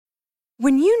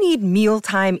When you need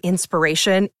mealtime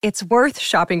inspiration, it's worth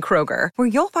shopping Kroger, where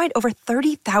you'll find over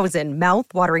 30,000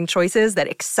 mouth-watering choices that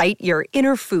excite your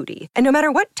inner foodie. And no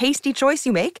matter what tasty choice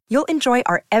you make, you'll enjoy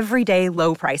our everyday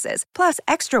low prices, plus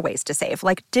extra ways to save,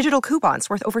 like digital coupons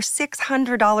worth over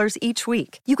 $600 each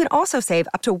week. You can also save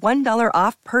up to $1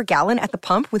 off per gallon at the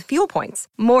pump with fuel points.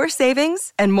 More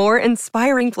savings and more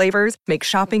inspiring flavors make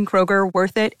shopping Kroger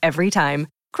worth it every time.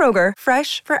 Kroger,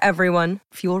 fresh for everyone.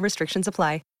 Fuel restrictions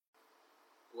apply.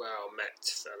 Well met,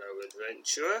 fellow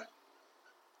adventurer.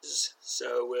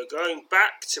 So we're going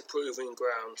back to Proving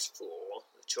Grounds for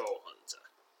the Troll Hunter.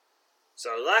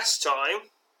 So last time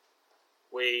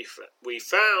we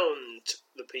found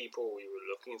the people we were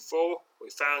looking for.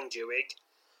 We found Duig.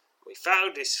 We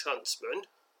found his huntsman.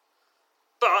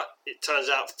 But it turns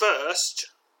out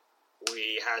first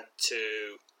we had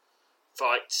to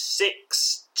fight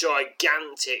 6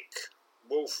 gigantic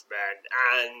wolfmen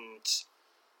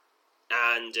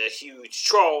and a huge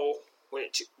troll,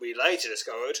 which we later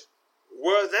discovered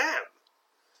were them.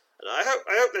 And I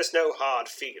hope there's no hard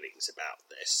feelings about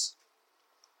this.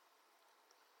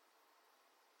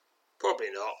 Probably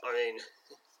not. I mean,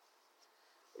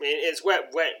 it's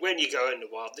when you go in the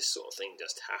wild, this sort of thing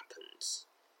just happens.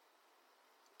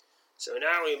 So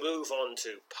now we move on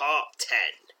to part 10,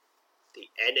 the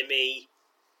enemy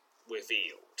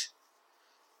revealed.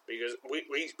 Because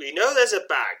we know there's a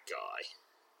bad guy.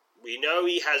 We know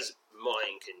he has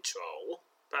mind control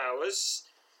powers,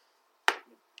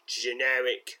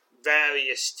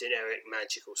 various generic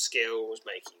magical skills,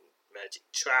 making magic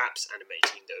traps,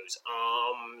 animating those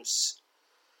arms,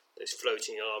 those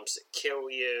floating arms that kill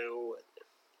you,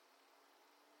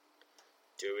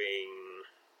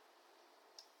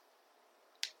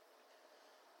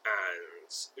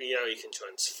 and he can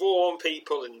transform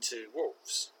people into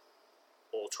wolves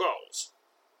or trolls.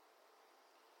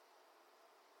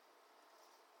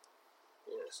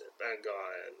 Yes, a bad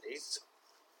guy, and he's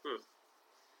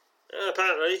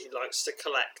apparently he likes to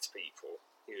collect people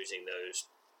using those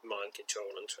mind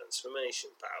control and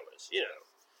transformation powers,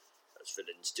 as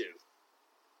villains do.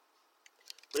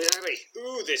 But exactly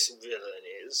who this villain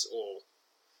is, or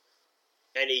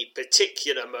any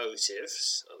particular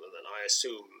motives, other than, I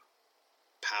assume,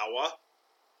 power.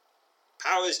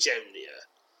 Power is generally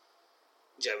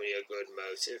a good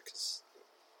motive, because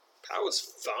power's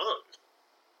fun.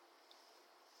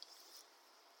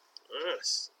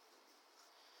 Yes.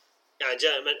 And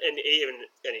gentlemen, and even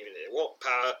what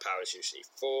power is usually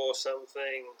for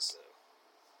something, so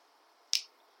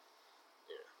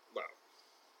well,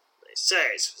 they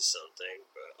say it's for something,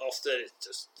 but often it's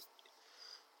just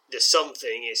the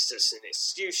something is just an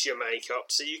excuse you make up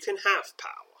so you can have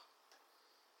power.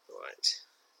 Right.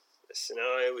 The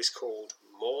scenario is called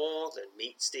More Than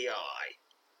Meets the Eye.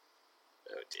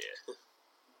 Oh dear.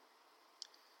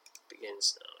 Begin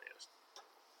scenario.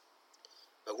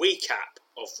 A recap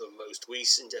of the most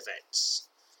recent events.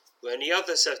 When the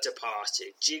others have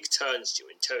departed, Jig turns to you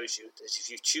and tells you that if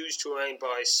you choose to remain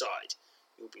by his side,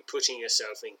 you'll be putting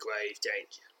yourself in grave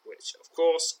danger, which, of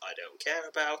course, I don't care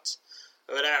about.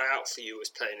 I will lay out for you as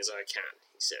plain as I can,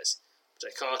 he says, but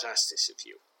I can't ask this of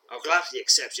you. I'll gladly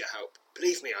accept your help.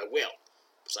 Believe me, I will,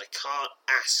 but I can't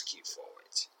ask you for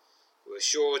it. You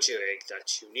assure Jig that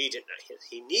he needn't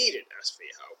ask for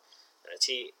your help, that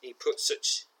he puts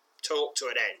such talk to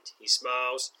an end. He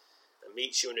smiles and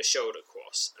meets you in a shoulder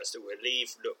cross as the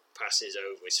relieved look passes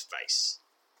over his face.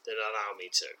 Then allow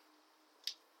me to.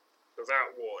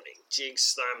 Without warning, Jig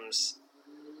slams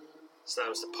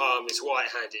the palm of his right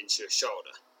hand into your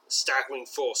shoulder. The staggering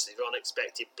force of the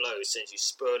unexpected blow sends you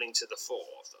spurling to the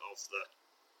floor of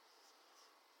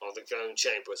the glowing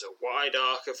chamber as a wide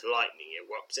arc of lightning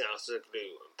erupts out of the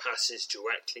gloom and passes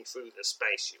directly through the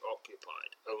space you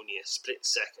occupied only a split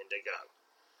second ago.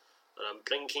 An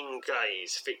unblinking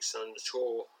gaze fixed on the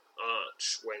tall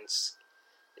arch whence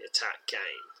the attack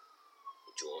came.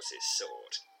 He draws his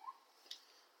sword.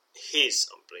 His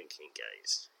unblinking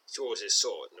gaze. He draws his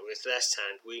sword and with left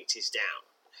hand reaches down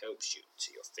and helps you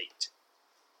to your feet.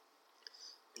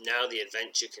 And now the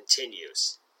adventure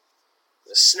continues.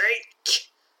 The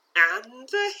snake and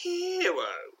the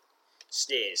hero,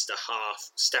 sneers the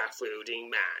half-staff-wielding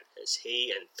man as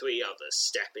he and 3 others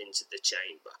step into the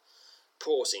chamber,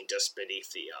 pausing just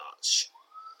beneath the arch.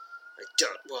 I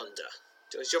don't wonder,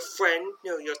 does your friend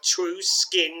know your true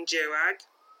skin, Jirag?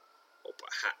 Or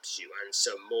perhaps you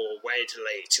answer more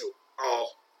readily to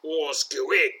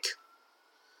Osguig.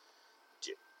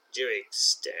 Jirag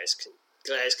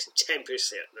glares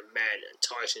contemptuously at the man and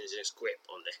tightens his grip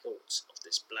on the hilt of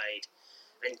this blade.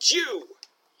 And you,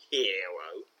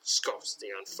 hero, scoffs the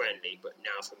unfriendly but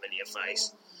now familiar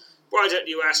face. Why don't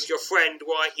you ask your friend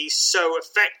why he's so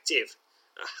effective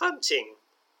at hunting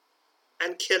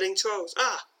and killing trolls?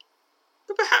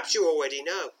 But perhaps you already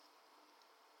know.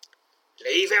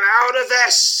 Leave him out of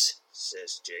this,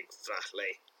 says Jig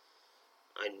flatly.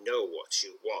 I know what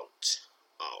you want,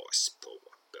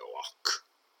 Ausbuock.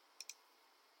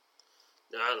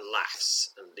 The man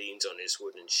laughs and leans on his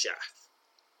wooden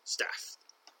staff.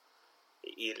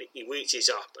 He reaches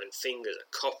up and fingers a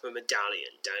copper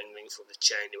medallion dangling from the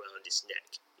chain around his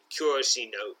neck. You curiously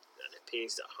note that it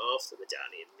appears that half the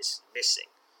medallion is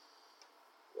missing.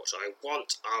 What I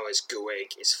want,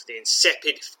 Ausbuock, is for the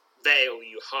insipid veil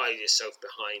you hide yourself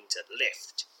behind to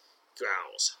lift,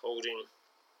 growls, holding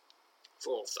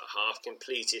forth the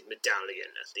half-completed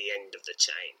medallion at the end of the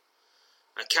chain.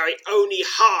 I carry only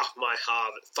half my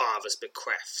father's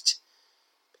bequest,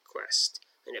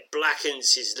 and it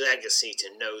blackens his legacy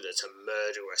to know that a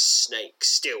murderous snake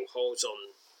still holds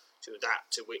on to that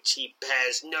to which he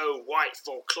bears no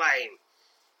rightful claim.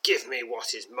 Give me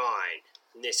what is mine,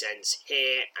 and this ends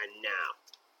here and now.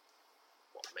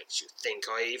 What makes you think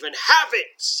I even have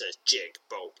it? Says Jig,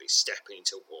 boldly stepping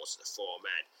towards the four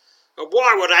men. And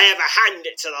why would I ever hand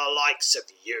it to the likes of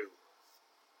you?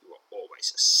 You are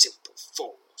always a simple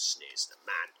fool, sneers the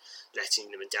man, letting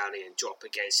the medallion drop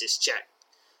against his chest.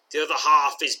 The other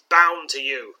half is bound to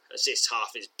you, as this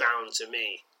half is bound to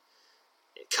me.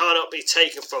 It cannot be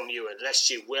taken from you unless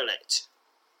you will it.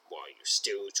 While you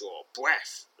still draw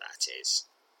breath, that is.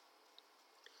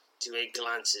 Jig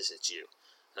glances at you,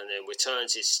 and then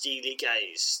returns his steely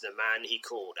gaze to the man he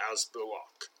called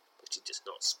Ausbuock, but he does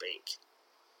not speak.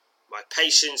 My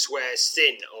patience wears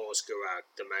thin, Ausbuock,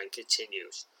 the man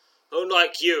continues.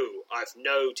 Unlike you, I've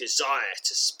no desire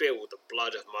to spill the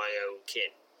blood of my own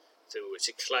kin, if it were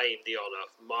to claim the honour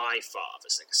of my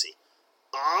father's legacy.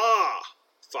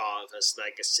 Father's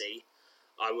legacy.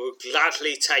 I will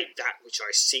gladly take that which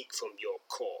I seek from your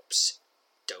corpse.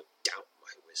 Don't doubt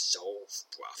my resolve,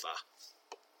 brother.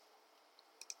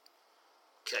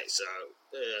 Okay, so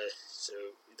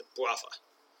the brother.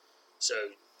 So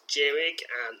Jig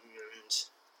and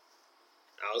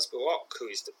Ausbuock, who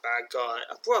is the bad guy,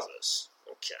 are brothers.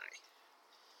 Okay.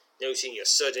 Noting your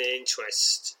sudden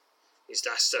interest, his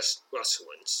last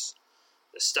rustlings,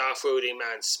 the staff-wielding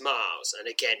man smiles and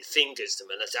again fingers the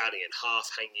medallion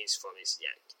half hanging from his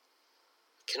neck.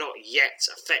 I cannot yet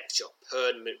affect your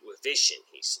permanent revision,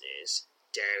 he sneers,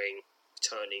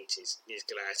 turning his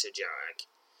glare to Jag.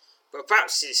 But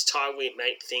perhaps it is time we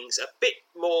make things a bit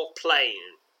more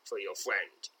plain for your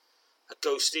friend. A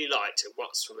ghostly light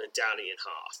erupts from the medallion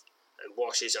half and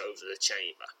washes over the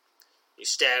chamber. You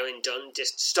stare in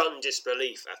stunned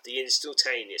disbelief at the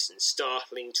instantaneous and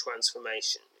startling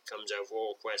transformation that comes over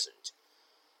all present.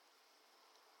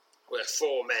 Where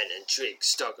four men and Jig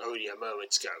stuck only a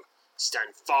moment ago,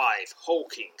 stand 5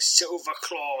 hulking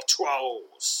silver-claw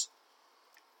trolls.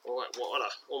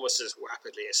 Almost as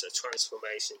rapidly as the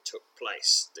transformation took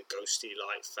place, the ghostly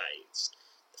light fades.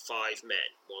 The 5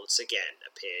 men once again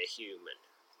appear human.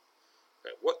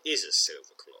 But what is a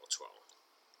silver-claw troll?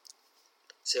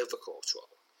 Silver-claw troll.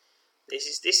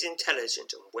 This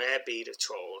intelligent and rare breed of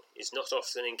troll is not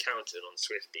often encountered on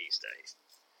Swift these days.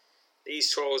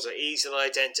 These trolls are easily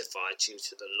identified due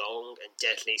to the long and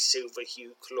deadly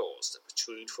silver-hued claws that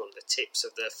protrude from the tips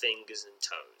of their fingers and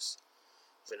toes.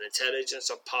 With an intelligence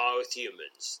on par with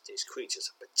humans, these creatures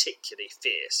are particularly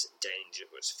fierce and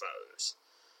dangerous foes.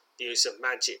 The use of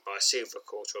magic by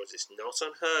silver-claw trolls is not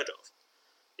unheard of.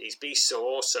 These beasts are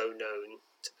also known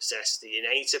to possess the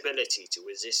innate ability to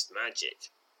resist magic.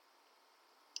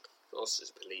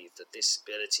 Philosophers believe that this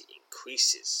ability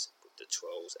increases with the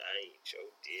troll's age. Oh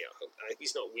dear, I hope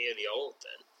he's not really old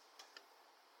then.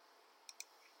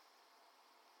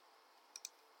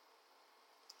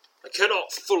 I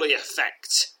cannot fully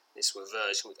effect this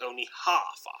reversion with only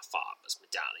half our father's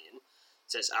medallion,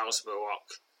 says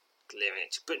Ausbuock, glaring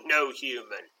at you, but no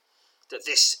human. That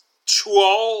this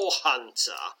troll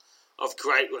hunter of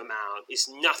great renown is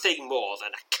nothing more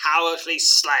than a cowardly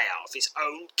slayer of his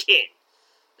own kin,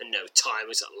 and no time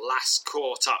has at last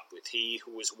caught up with he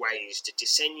who has waged a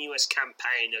disingenuous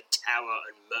campaign of terror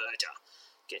and murder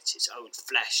against his own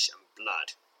flesh and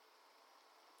blood.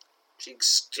 Jig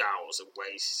scowls and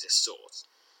raises his sword,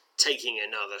 taking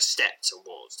another step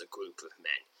towards the group of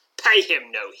men. Pay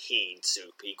him no heed,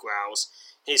 Zoop, he growls.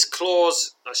 His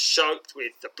claws are choked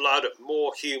with the blood of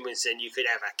more humans than you could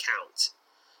ever count.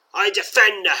 I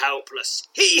defend the helpless.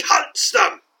 He hunts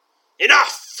them.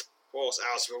 Enough, roars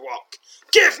Ausbuock.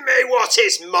 Give me what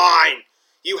is mine.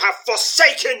 You have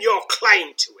forsaken your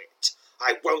claim to it.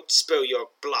 I won't spill your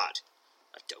blood.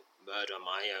 I don't murder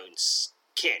my own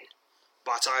kin.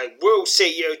 but I will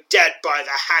see you dead by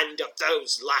the hand of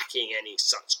those lacking any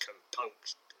such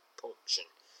compunction.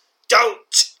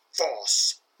 Don't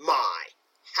force my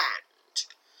hand.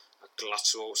 A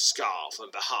guttural scar from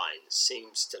behind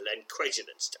seems to lend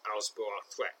credence to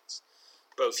Alsboar's threats.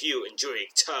 Both you and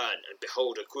Druig turn and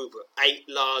behold a group of 8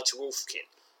 large wolfkin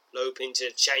lope into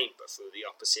the chamber through the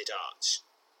opposite arch.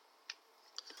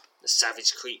 The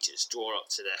savage creatures draw up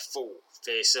to their full,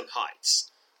 fearsome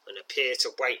heights and appear to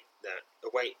await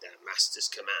their master's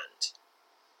command.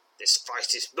 "This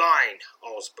fight is mine,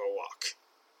 Osborok,"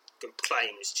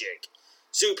 complains Jig.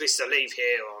 "Zoop is to leave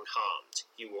here unharmed.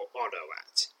 You will honour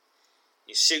that."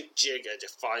 You shoot Jig a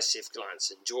decisive glance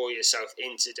and draw yourself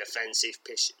into defensive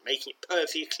position, making it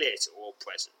perfectly clear to all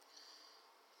present.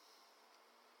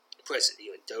 Presently,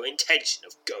 you have no intention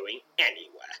of going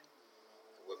anywhere.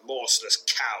 "A remorseless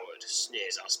coward,"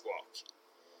 sneers Osborok.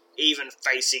 "Even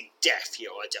facing death,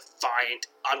 you are a defiant,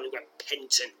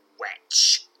 unrepentant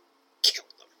wretch. Kill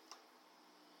them."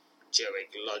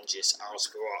 Druig lunges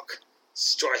Osborok,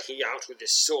 striking out with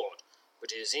his sword,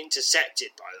 but it is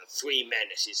intercepted by the 3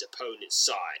 men at his opponent's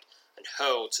side and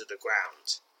hurled to the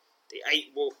ground. The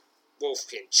 8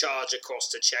 wolfkin charge across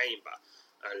the chamber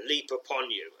and leap upon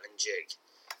you and Jig,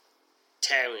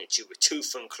 tearing at you with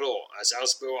tooth and claw as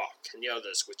Osborok and the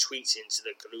others retreat into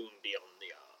the gloom beyond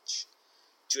the arch.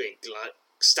 Druig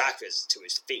staggers to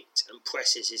his feet and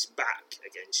presses his back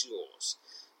against yours.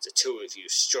 The 2 of you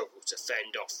struggle to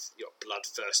fend off your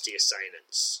bloodthirsty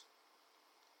assailants.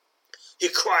 You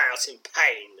cry out in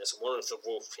pain as one of the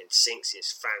wolfkin sinks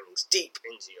his fangs deep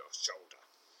into your shoulder.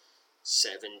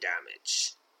 7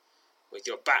 damage. With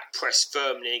your back pressed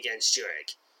firmly against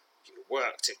Druig, you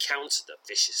work to counter the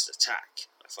vicious attack.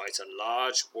 I fight a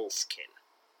large wolfkin.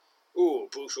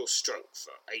 Brutal stroke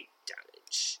for 8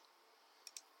 damage.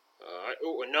 Alright,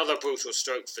 another brutal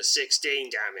stroke for 16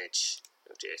 damage.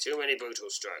 Oh dear, too many brutal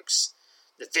strokes.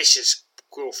 The vicious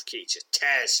wolf creature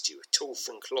tears at you with tooth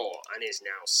and claw and is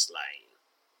now slain.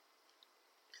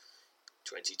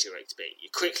 22 HP. You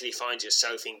quickly find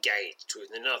yourself engaged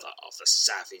with another of the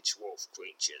savage wolf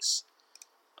creatures.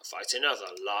 I fight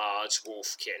another large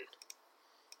wolfkin.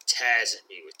 Tears at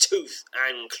me with tooth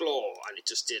and claw, and it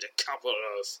just did a couple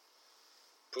of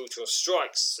brutal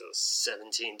strikes, so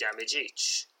 17 damage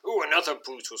each. Another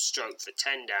brutal stroke for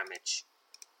 10 damage.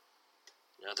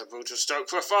 Another brutal stroke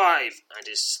for 5, and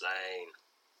is slain.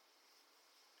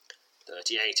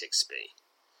 38 XP.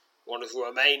 One of the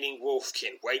remaining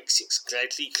wolfkin wakes its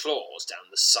deadly claws down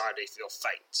the side of your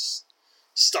face.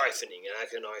 Stifling an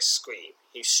agonized scream,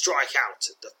 you strike out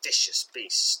at the vicious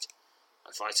beast.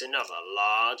 I fight another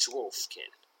large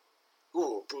wolfkin.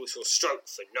 Brutal stroke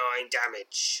for 9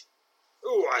 damage.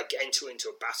 I enter into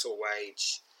a battle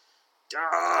rage.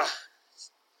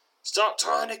 Stop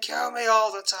trying to kill me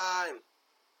all the time.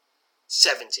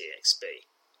 70 XP.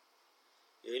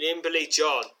 You nimbly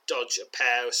dodge a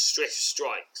pair of swift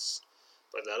strikes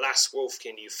by the last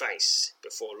wolfkin you face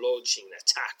before launching an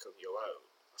attack of your own.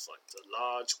 I fight the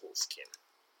large wolfkin.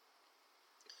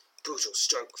 Brutal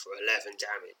stroke for 11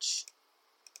 damage.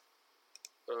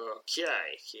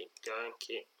 Okay, keep going,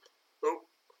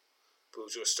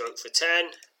 brutal stroke for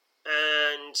 10,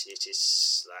 and it is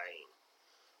slain.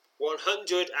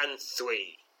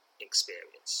 103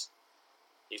 experience.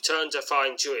 You turn to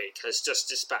find Druig has just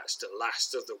dispatched the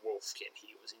last of the wolfkin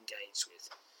he was engaged with.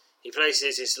 He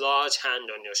places his large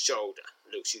hand on your shoulder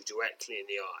and looks you directly in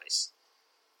the eyes.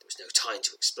 "There is no time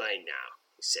to explain now,"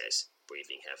 he says,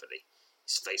 breathing heavily,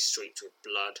 his face streaked with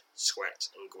blood, sweat,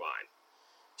 and grime.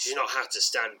 "You do not have to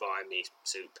stand by me,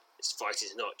 Zoop. This fight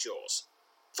is not yours.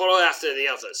 Follow after the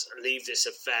others and leave this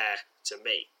affair to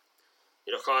me."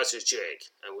 You look eyes with Druig,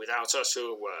 and without uttering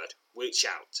a word, reach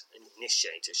out and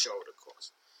initiate a shoulder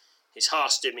cross. His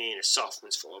harsh demeanour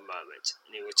softens for a moment,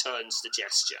 and he returns the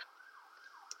gesture,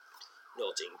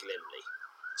 nodding grimly.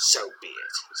 "So be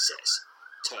it," he says,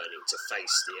 turning to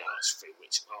face the arch through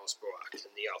which Osborok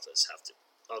and the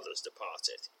others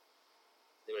departed.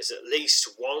 There is at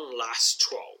least one last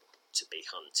troll to be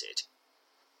hunted.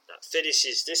 That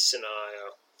finishes this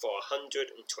scenario for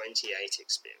 128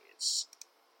 experience.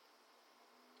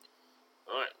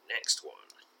 Alright, next one.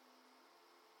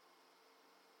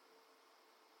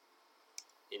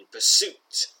 In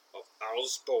Pursuit of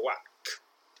Osborok.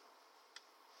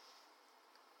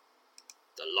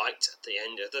 The light at the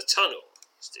end of the tunnel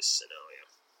is this scenario.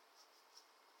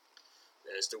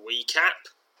 There's the recap.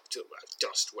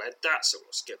 Dust read that, so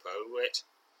we'll skip over it.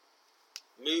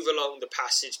 Move along the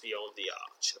passage beyond the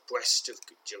arch, abreast of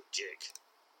Jig.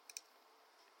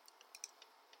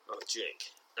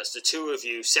 As the 2 of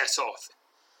you set off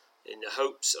in the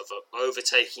hopes of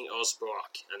overtaking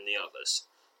Osborok and the others.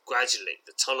 Gradually,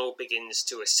 the tunnel begins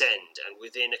to ascend, and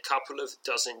within a couple of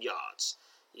dozen yards,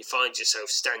 you find yourself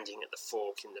standing at the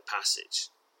fork in the passage.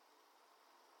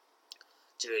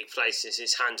 Dewey places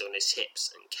his hand on his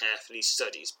hips and carefully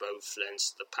studies both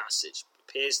ends of the passage, but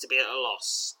appears to be at a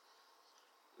loss.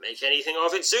 "Make anything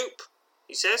of it, Zoop?"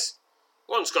 he says.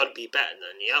 "One's got to be better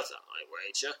than the other, I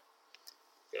wager.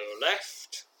 Go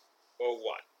left or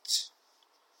right?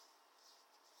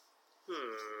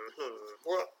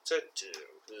 What to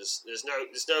do? There's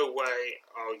no way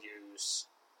I'll use.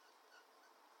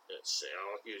 Let's see.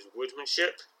 I'll use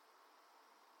woodmanship.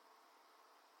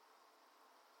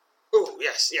 Oh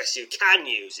yes, you can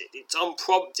use it. It's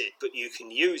unprompted, but you can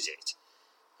use it.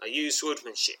 I use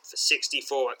woodmanship for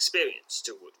 64 experience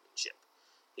to woodmanship.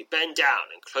 You bend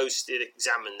down and closely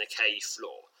examine the cave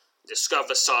floor, and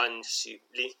discover signs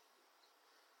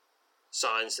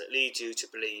that lead you to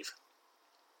believe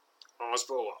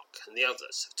Osborok and the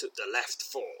others took the left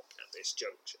fork at this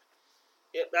juncture.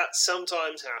 Yet that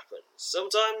sometimes happens.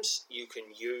 Sometimes you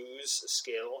can use a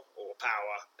skill or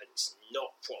power and it's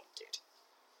not prompted.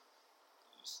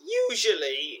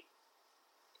 Usually,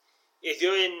 if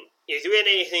you're in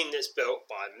anything that's built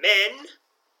by men,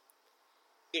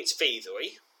 it's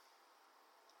thievery.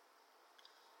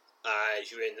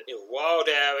 If you're in a wild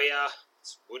area,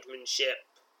 it's woodmanship.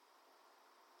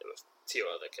 There were a few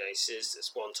other cases.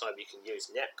 There's one time you can use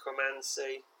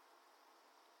necromancy.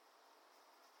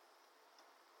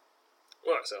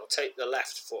 Right, so I'll take the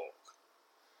left fork.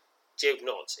 Jib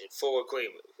nods in full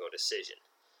agreement with your decision.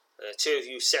 The two of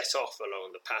you set off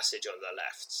along the passage on the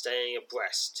left, staying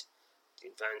abreast, to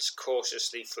advance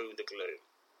cautiously through the gloom.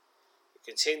 You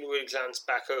continually glance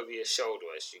back over your shoulder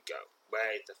as you go,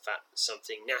 wary of the fact that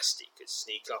something nasty could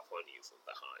sneak up on you from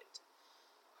behind.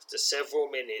 After several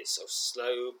minutes of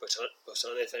slow but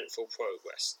uneventful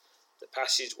progress, the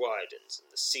passage widens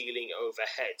and the ceiling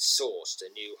overhead soars to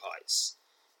new heights,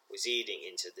 receding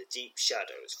into the deep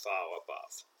shadows far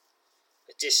above.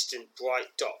 A distant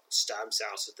bright dot stabs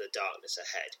out of the darkness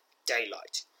ahead.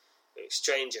 Daylight. You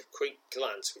exchange a quick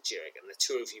glance with Jirig, and the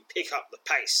two of you pick up the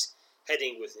pace,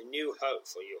 heading with a new hope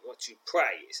for you. What you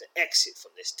pray is an exit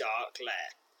from this dark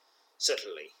lair.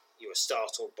 Suddenly, you are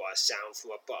startled by a sound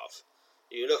from above.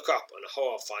 You look up, and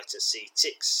horrified to see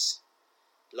Tix,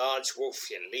 large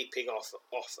wolfkin, leaping off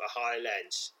a high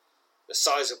ledge. The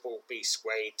sizable beast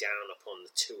weighed down upon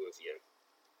the two of you,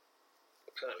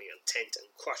 apparently intent on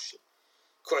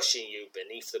crushing you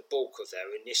beneath the bulk of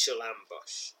their initial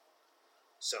ambush.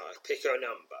 So I pick a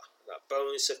number, that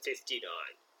bonus of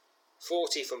 59,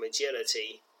 40 from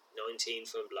agility, 19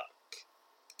 from luck.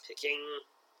 Picking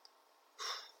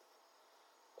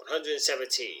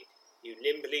 117. You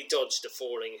nimbly dodge the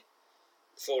falling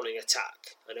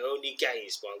attack, and only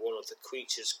gazed by one of the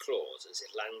creature's claws as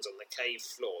it lands on the cave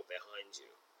floor behind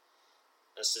you.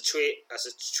 As a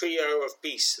trio of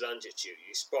beasts lunge at you,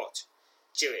 you spot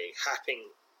Jirig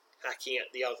hacking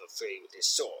at the other three with his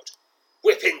sword.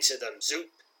 "Whip into them,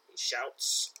 Zoop!" he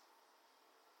shouts.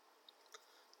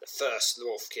 The first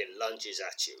wolfkin lunges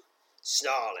at you,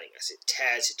 snarling as it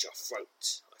tears at your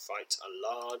throat. I fight a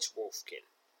large wolfkin.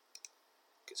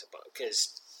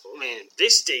 Because,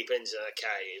 this deep into the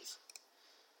cave,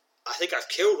 I think I've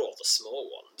killed all the small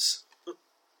ones.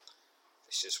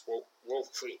 Vicious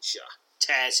wolf creature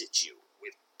tears at you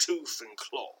with tooth and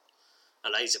claw,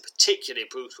 and lays a particularly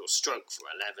brutal stroke for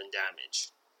 11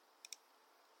 damage.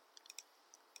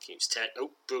 Keeps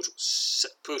brutal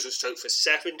stroke for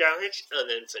 7 damage, and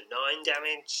then for 9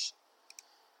 damage.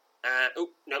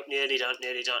 Nearly done,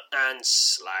 and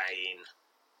slain.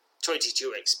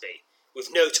 22 XP. With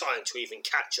no time to even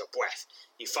catch your breath,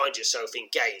 you find yourself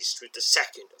engaged with the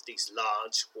second of these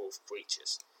large wolf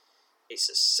creatures. It's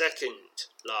the second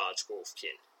large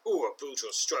wolfkin. A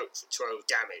brutal stroke for 12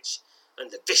 damage, and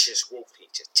the vicious wolf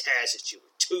creature tears at you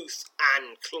with tooth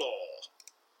and claw.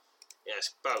 Yes,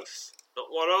 both. Not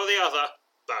one or the other,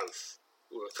 both.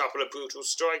 A couple of brutal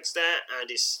strikes there, and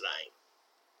is slain.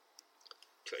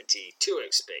 22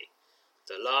 XP.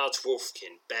 The large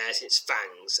wolfkin bares its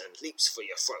fangs and leaps for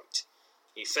your throat.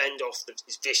 You fend off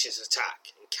his vicious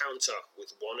attack and counter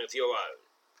with one of your own.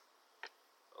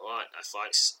 Alright, I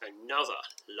fight another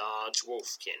large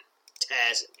wolfkin.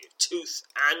 Tears at you, tooth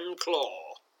and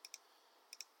claw.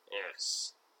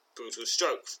 Yes. Brutal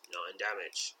stroke, 9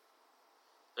 damage.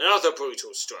 Another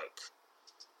brutal stroke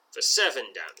for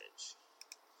 7 damage.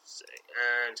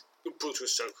 And brutal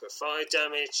stroke for 5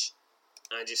 damage,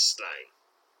 and is slain.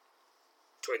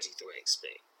 23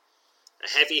 XP. A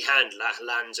heavy hand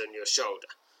lands on your shoulder,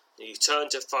 and you turn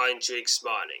to find Jirig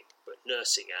smiling, but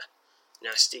nursing a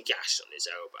nasty gash on his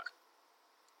elbow.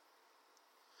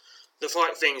 "The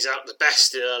fight things out the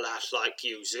best in a lad like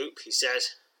you, Zoop," he said.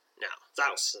 "Now,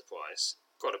 that's a surprise.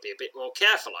 Got to be a bit more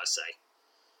careful, I say."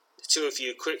 The two of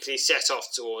you quickly set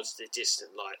off towards the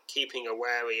distant light, keeping a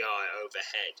wary eye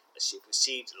overhead as you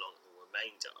proceed along the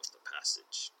remainder of the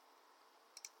passage.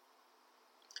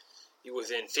 You were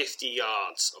within 50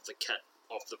 yards of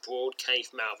the broad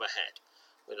cave mouth ahead,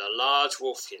 when a large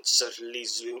wolfkin suddenly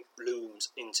looms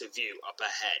into view up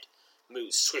ahead,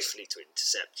 moves swiftly to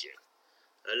intercept you.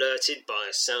 Alerted by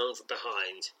a sound from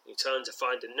behind, you turn to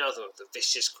find another of the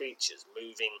vicious creatures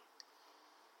moving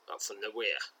up from the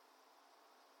rear.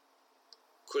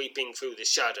 Creeping through the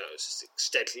shadows as it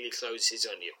steadily closes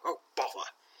on you. "Oh,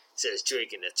 bother," says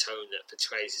Drig in a tone that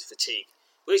betrays his fatigue.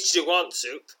 "Which do you want,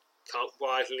 Zoop? Can't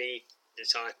widely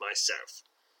decide myself.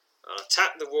 I'll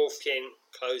attack the wolfkin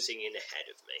closing in ahead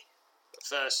of me. But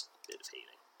first, a bit of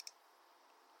healing."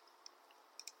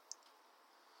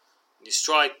 You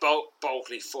stride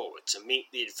boldly forward to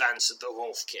meet the advance of the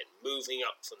wolfkin, moving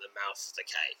up from the mouth of the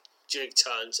cave. Drig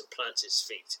turns and plants his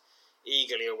feet,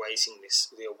 eagerly awaiting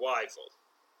the arrival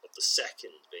of the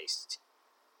second beast.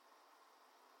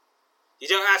 "You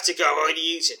don't have to go already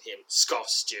using him,"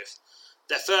 scoffs Jiff.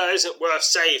 "Their fur isn't worth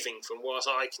saving from what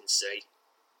I can see."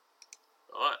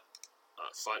 "Alright,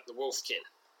 I'll fight the wolfkin."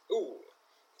 Ooh,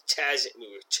 he tears at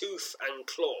me with tooth and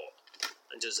claw,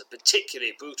 and does a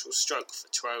particularly brutal stroke for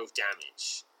 12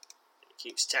 damage. And he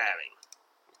keeps tearing.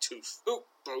 Tooth. Ooh,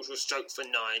 brutal stroke for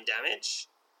 9 damage.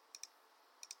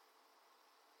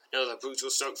 Another brutal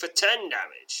stroke for 10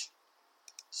 damage.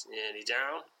 It's nearly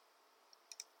down.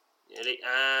 Nearly,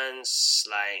 and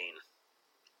slain.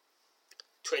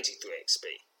 23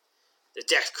 XP. The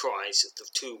death cries of the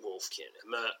two wolfkin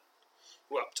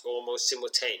erupt almost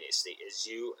simultaneously as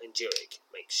you and Drig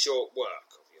make short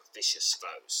work of your vicious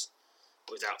foes.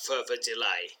 Without further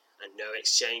delay and no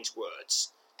exchange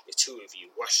words, the two of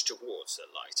you rush towards the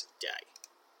light of day.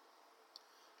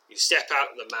 You step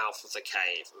out of the mouth of the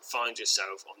cave and find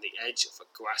yourself on the edge of a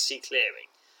grassy clearing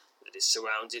that is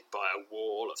surrounded by a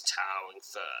wall of towering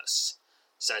firs.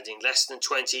 Standing less than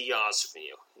 20 yards from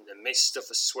you, in the midst of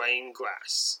the swaying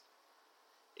grass,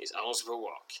 is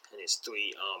Osborok and his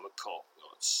 3 armoured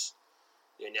cohorts.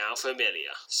 Your now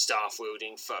familiar,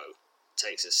 staff-wielding foe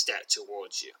takes a step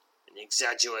towards you, an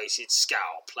exaggerated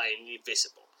scowl plainly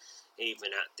visible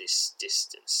even at this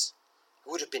distance. "I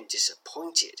would have been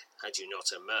disappointed had you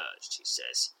not emerged," he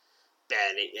says,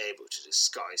 barely able to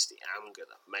disguise the anger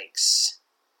that makes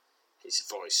his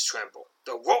voice tremble.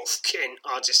 "The wolfkin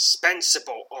are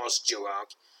dispensable,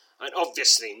 Osjurag, and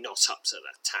obviously not up to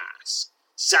the task.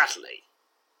 Sadly,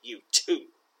 you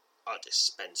too are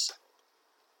dispensable."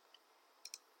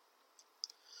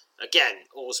 Again,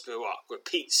 Osjurag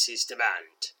repeats his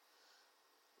demand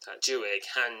that Drig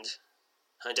hand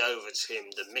over to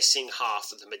him the missing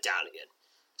half of the medallion,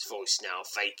 his voice now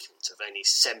vacant of any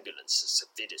semblance of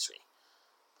civility.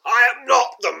 "I am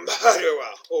not the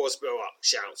murderer," Osjurag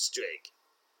shouts Drig.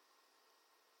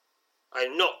 "I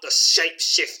am not the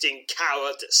shape-shifting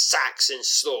coward that sacks and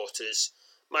slaughters.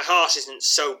 My heart isn't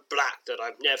so black that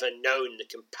I've never known the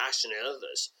compassion in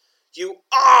others. You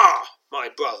are my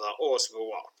brother,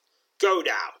 Osjurag. Go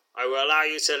now. I will allow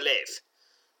you to live.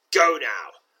 Go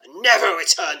now, and never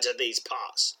return to these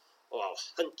parts, or I'll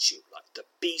hunt you like the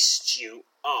beast you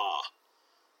are."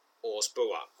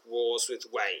 Osjurag roars with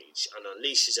rage and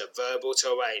unleashes a verbal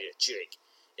tirade at Drig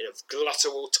in a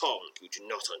guttural tongue you do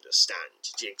not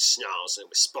understand. Drig snarls and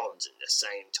responds in the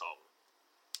same tongue,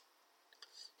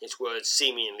 his words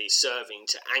seemingly serving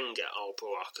to anger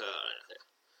Osjurag.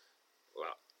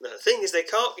 Well, the thing is, he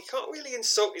can't really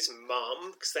insult his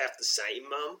mum because they have the same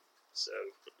mum,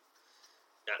 so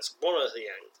that's one of the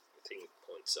thing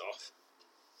points off.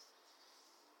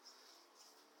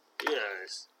 Who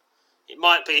knows? It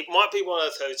might be one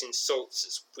of those insults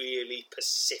that's really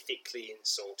specifically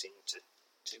insulting to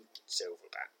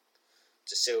Silverback,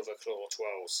 to Silverclaw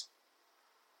Trolls.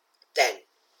 "Then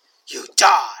you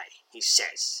die," he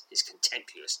says, his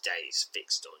contemptuous gaze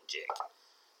fixed on Drig.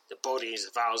 The bodies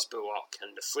of Osjurag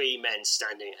and the 3 men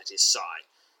standing at his side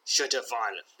shudder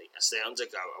violently as they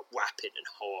undergo a rapid and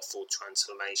horrible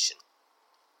transformation.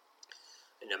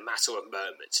 In a matter of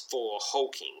moments, 4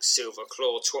 hulking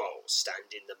silver-claw trolls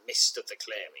stand in the midst of the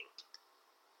clearing,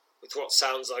 with what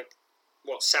sounds like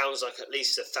at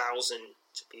least 1,000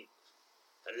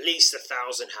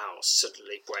 howls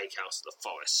suddenly break out of the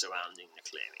forest surrounding the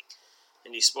clearing,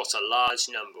 and you spot a large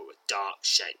number of dark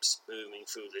shapes moving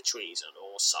through the trees on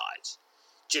all sides.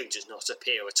 Drig does not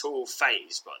appear at all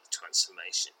fazed by the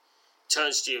transformation. He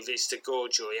turns to you with his to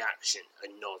gauge your reaction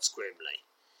and nods grimly.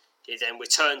 He then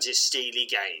returns his steely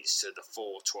gaze to the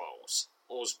four trolls.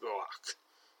 Osborach,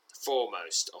 the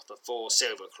foremost of the four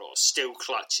Silverclaws, still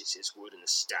clutches his wooden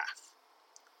staff.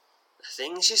 "The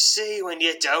things you see when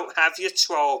you don't have your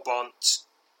troll bont,"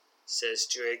 says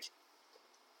Drig.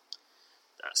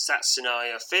 That's that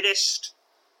scenario finished,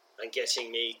 and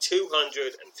getting me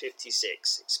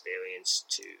 256 experience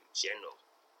to general.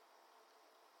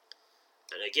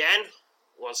 And again,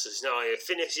 once the scenario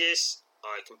finishes,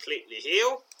 I completely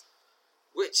heal,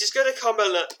 which is going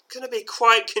to be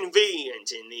quite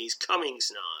convenient in these coming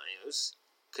scenarios,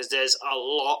 because there's a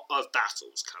lot of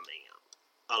battles coming up,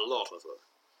 a lot of them.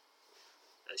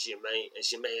 As you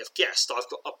may have guessed, I've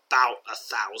got about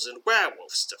 1,000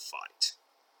 werewolves to fight.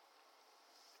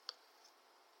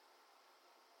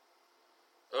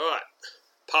 Alright,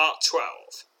 part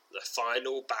 12. The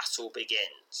final battle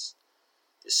begins.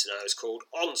 This scenario is called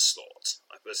Onslaught.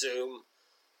 I presume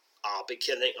I'll be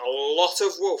killing a lot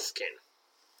of wolfkin.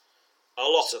 A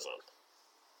lot of them.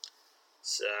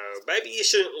 So maybe you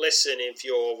shouldn't listen if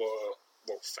you're a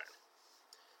wolf fan.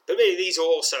 But maybe these are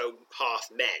also half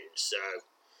men, so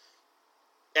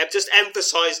just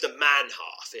emphasise the man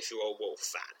half if you're a wolf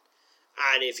fan.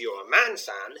 And if you're a man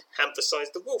fan, emphasise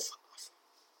the wolf half.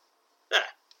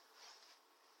 There.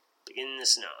 Begin the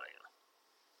scenario.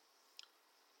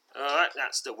 Alright,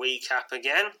 that's the recap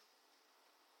again.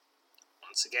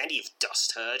 Once again, you've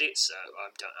just heard it, so I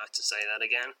don't have to say that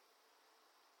again.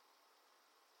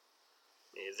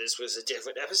 If this was a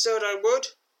different episode, I would,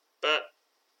 but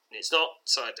it's not,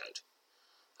 so I don't.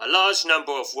 A large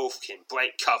number of wolfkin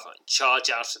break cover and charge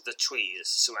out of the trees that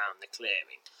surround the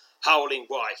clearing, howling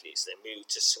wildly as they move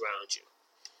to surround you.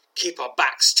 "Keep our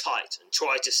backs tight and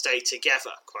try to stay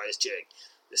together," cries Jig.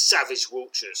 The savage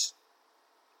vultures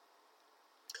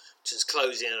just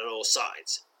close in on all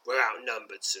sides. "We're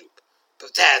outnumbered, Soup,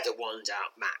 but they're the ones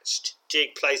outmatched."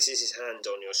 Jig places his hand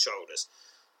on your shoulders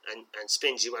and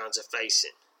spins you round to face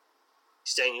him.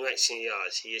 Standing next to your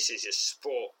eyes, he issues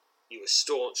you a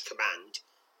staunch command.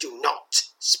 "Do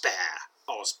not spare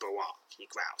Osborach," he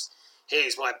growls. "He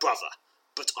is my brother,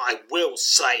 but I will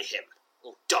slay him,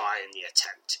 or die in the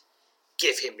attempt.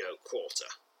 Give him no quarter.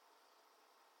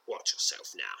 Watch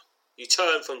yourself now." You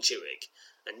turn from Jig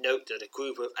and note that a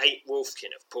group of 8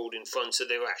 wolfkin have pulled in front of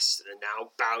the rest and are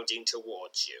now bounding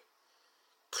towards you,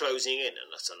 closing in on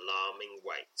that alarming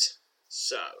rate.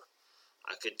 So,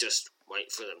 I could just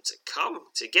wait for them to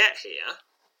come to get here,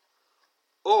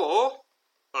 or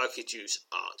I could use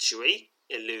archery,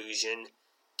 illusion,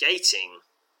 gating,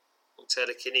 or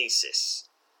telekinesis.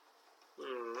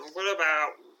 What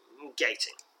about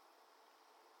gating?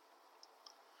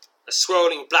 A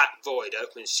swirling black void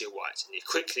opens to your right, and you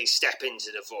quickly step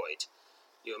into the void.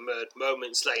 You emerge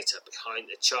moments later behind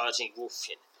the charging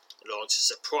wolfkin and launch a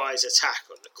surprise attack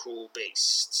on the cruel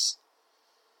beasts.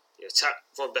 The attack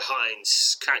from behind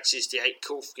catches the 8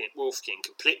 wolfkin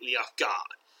completely off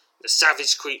guard. The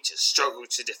savage creatures struggle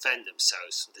to defend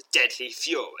themselves from the deadly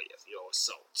fury of your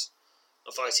assault.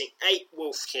 Of fighting 8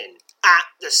 wolfkin at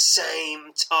the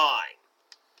same time.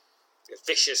 The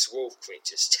vicious wolf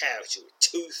creatures tear at you with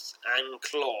tooth and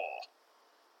claw.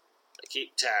 They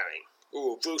keep tearing.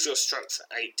 Brutal stroke for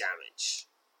 8 damage.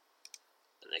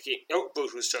 And they keep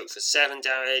brutal stroke for 7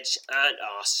 damage and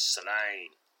are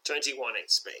slain. 21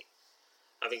 XP.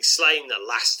 Having slain the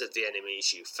last of the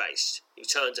enemies you faced, you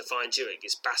turn to find Jig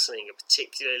is battling a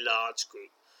particularly large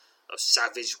group of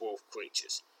savage wolf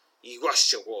creatures. You rush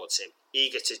towards him,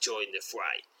 eager to join the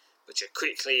fray, but you're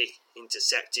quickly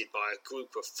intercepted by a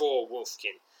group of 4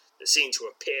 wolfkin that seem to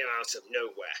appear out of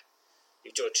nowhere.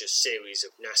 You dodge a series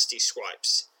of nasty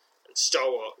swipes and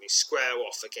stalwartly square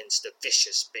off against the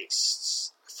vicious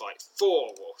beasts. Fight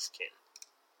 4 wolfkin.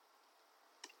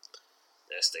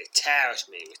 As they tear at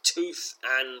me with tooth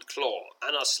and claw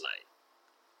and are slain.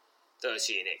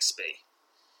 13 XP.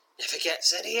 "Never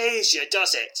gets any easier,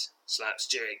 does it?" slaps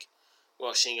Jig,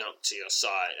 rushing up to your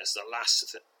side as the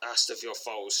last of your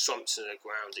foes slumps to the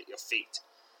ground at your feet.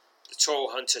 The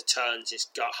troll hunter turns his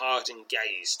hardened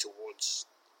gaze towards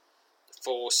the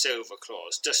 4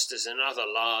 Silverclaws, just as another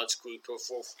large group of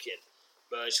wolfkin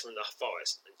emerge from the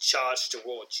forest and charge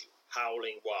towards you,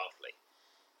 howling wildly.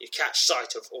 You catch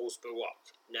sight of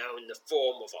Osborach, now in the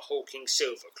form of a hulking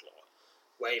Silverclaw,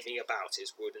 waving about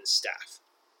his wooden staff.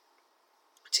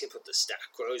 The tip of the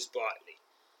staff grows brightly.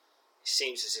 It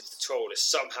seems as if the troll is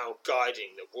somehow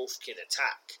guiding the wolfkin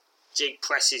attack. Jig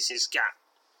presses his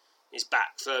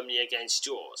back firmly against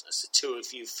yours as the 2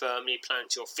 of you firmly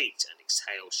plant your feet and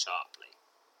exhale sharply.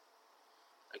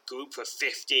 A group of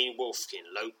 15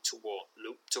 wolfkin loop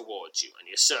towards you, and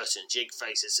you're certain Jig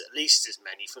faces at least as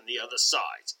many from the other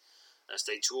side, As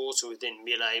they draw to within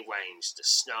melee range, the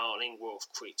snarling wolf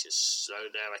creatures slow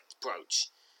their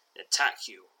approach and attack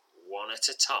you one at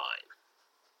a time.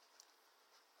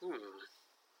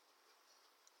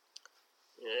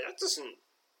 Yeah,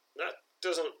 that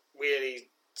doesn't really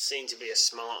seem to be a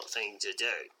smart thing to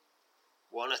do.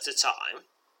 One at a time.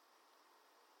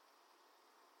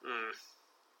 I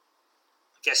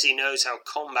guess he knows how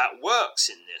combat works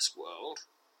in this world,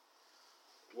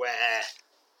 where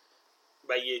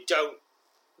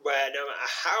no matter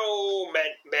how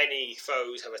many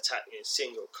foes have attacked you in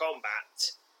single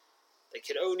combat, they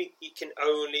can only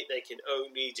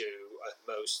do at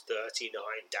most 39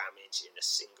 damage in a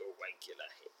single regular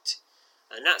hit,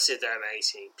 and that's if they're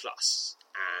 18 plus,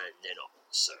 and they're not.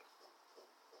 So,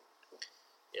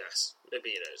 yes, maybe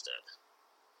he knows that.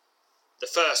 The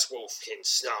first wolfkin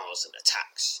snarls and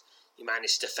attacks. You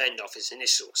manage to fend off his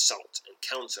initial assault and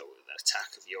counter with an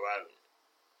attack of your own.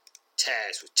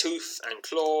 Tears with tooth and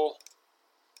claw.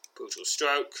 Brutal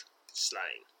stroke.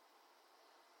 Slain.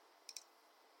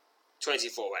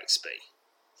 24 XP.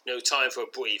 No time for a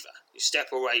breather. You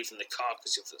step away from the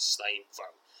carcass of the slain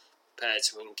foe, prepared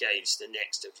to engage the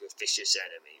next of your vicious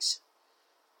enemies.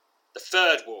 The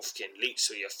third wolfkin leaps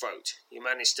for your throat. You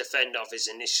manage to fend off his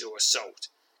initial assault,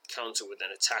 counter with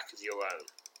an attack of your own.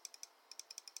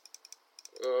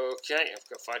 Okay, I've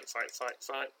got fight.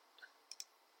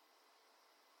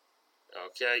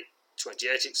 Okay,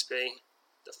 28 XP.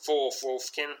 The fourth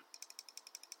wolfkin.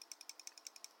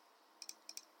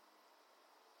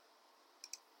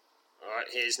 Alright,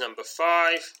 here's number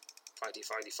 5. Fight.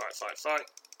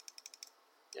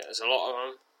 Yeah, there's a lot of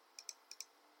them.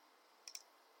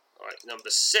 Alright, number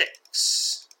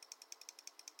 6.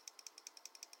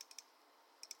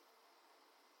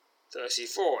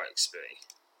 34 XP.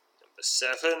 Number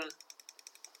 7.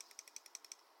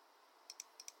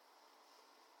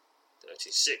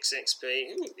 36 XP.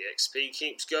 Ooh, the XP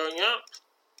keeps going up.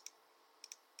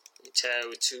 You tear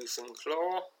with tooth and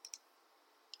claw.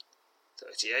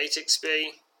 38 XP.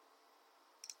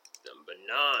 Number 9.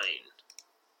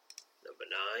 Number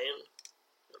 9.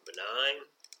 Number 9.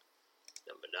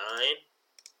 Number 9.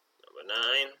 Number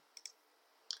 9.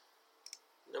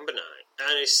 Number 9.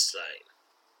 And it's slain.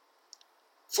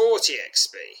 40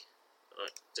 XP.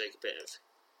 Alright, take a bit of...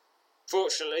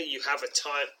 Fortunately, you have a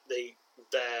time... They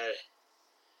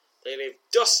live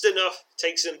just enough...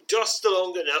 Takes them just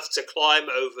long enough to climb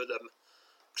over them.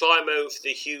 Climb over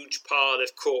the huge pile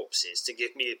of corpses to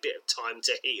give me a bit of time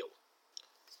to heal.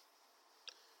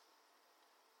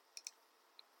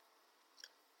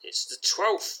 It's the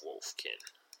 12th wolfkin.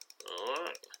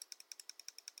 Alright.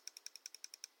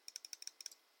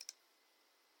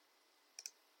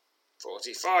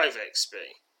 $45 XP.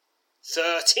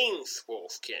 13th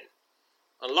wolfkin.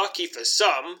 Unlucky for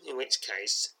some, in which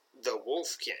case, the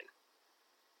wolfkin.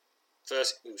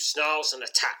 First, who snarls and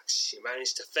attacks. You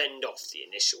manage to fend off the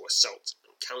initial assault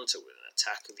and counter with an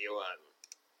attack of your own.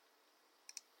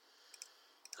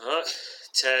 Alright,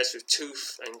 tears with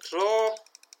tooth and claw.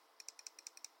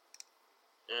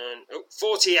 And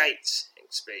 48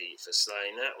 XP for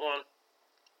slaying that one.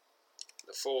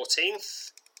 The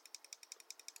 14th.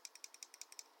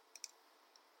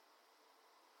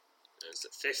 There's the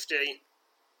 50.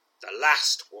 The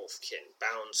last wolfkin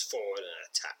bounds forward and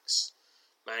attacks.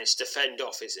 Managed to fend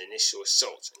off his initial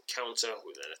assault and counter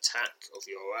with an attack of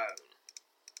your own.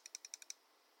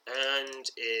 And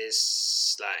is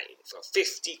slain for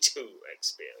 52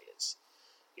 experience.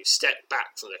 You step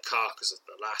back from the carcass of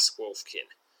the last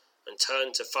wolfkin and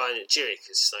turn to find that Jirik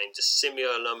has slain a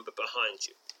similar number behind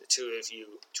you. The two of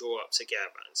you draw up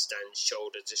together and stand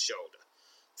shoulder to shoulder,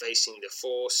 facing the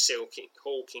 4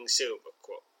 hulking silver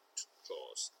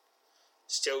claws,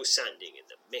 still standing in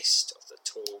the mist of the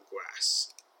tall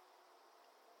grass.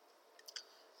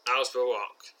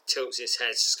 Alsbarok tilts his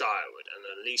head skyward and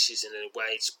unleashes an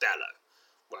enraged bellow,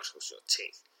 rattles your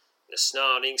teeth. The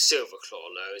snarling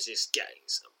Silverclaw lowers his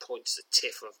gaze and points the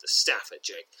tip of the staff at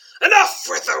Jake. "Enough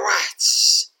with the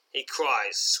rats!" he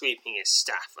cries, sweeping his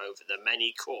staff over the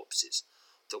many corpses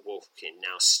of the wolfkin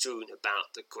now strewn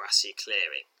about the grassy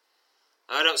clearing.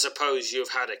 "I don't suppose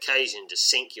you've had occasion to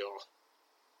sink your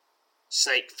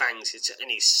snake fangs into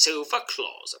any silver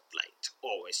claws of late,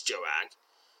 Oris Jorag.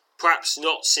 Perhaps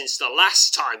not since the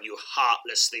last time you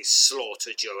heartlessly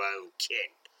slaughtered your own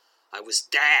kin. I was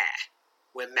there,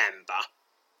 remember?"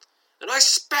 "And I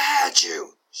spared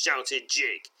you!" shouted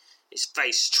Jig, his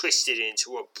face twisted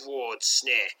into a broad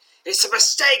sneer. "It's a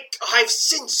mistake I've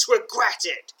since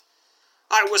regretted."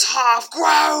 "I was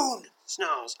half-grown,"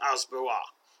 snarls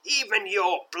Alsbarok. "Even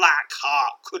your black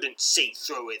heart couldn't see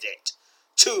through with it.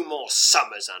 2 more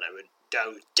summers and I would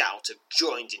no doubt have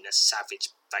joined in the savage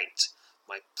fate,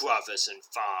 my brothers and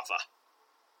father.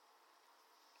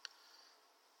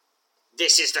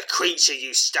 This is the creature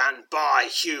you stand by,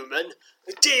 human,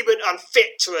 a demon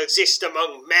unfit to exist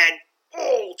among men,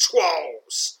 all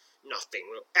trolls. Nothing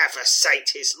will ever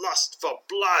sate his lust for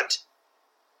blood.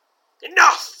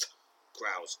 Enough,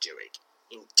 growls Duig.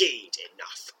 Indeed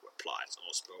enough, replies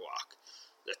Osmarok.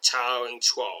 The towering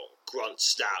troll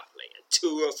grunts loudly, and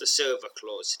two of the silver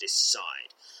claws at his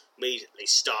side immediately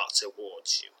start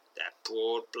towards you, their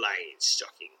broad blades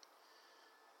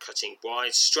cutting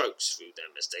wide strokes through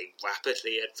them as they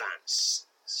rapidly advance.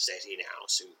 Steady now,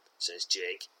 Soup, says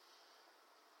Jig,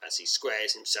 as he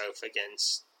squares himself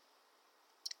against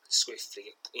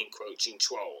swiftly encroaching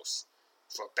trolls.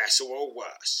 For better or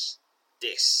worse,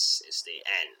 this is the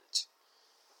end.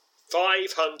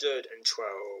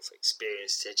 512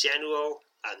 experience to general,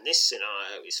 and this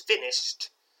scenario is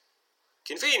finished,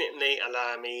 conveniently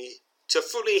allowing me to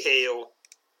fully heal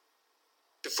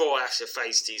before I have to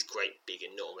face these great big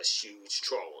enormous huge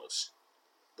trolls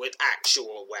with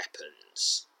actual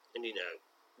weapons and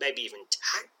maybe even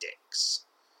tactics.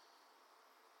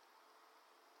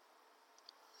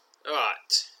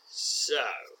 Alright, so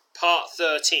part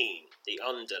 13, the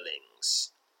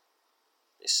underlings.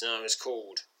 This scenario is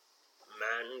called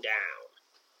Man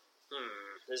Down.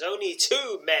 There's only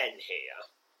two men here,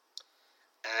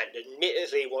 and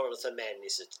admittedly one of the men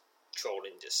is a troll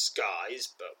in disguise,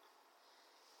 but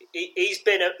he's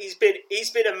been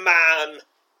a man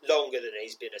longer than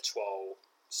he's been a troll.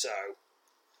 So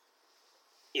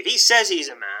if he says he's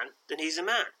a man, then he's a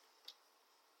man.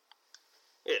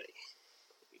 Really,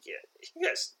 he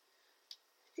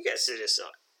gets to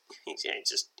decide. He's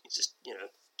just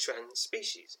trans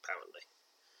species apparently.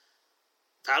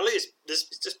 Apparently,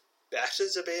 it's just better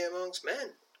to be amongst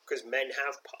men, because men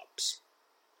have pubs.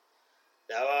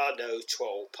 There are no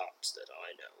troll pubs that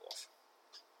I know of.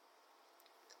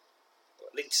 Or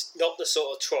at least not the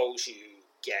sort of trolls you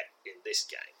get in this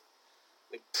game.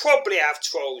 We probably have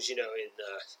trolls, in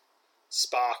the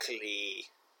sparkly,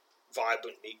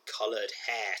 vibrantly coloured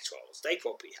hair trolls. They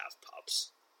probably have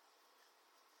pubs.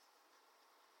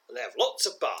 And they have lots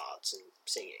of bards and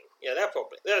singing. Yeah, they're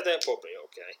probably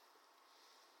okay.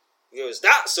 If it was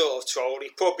that sort of troll, he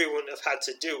probably wouldn't have had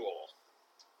to do all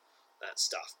that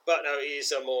stuff. But no,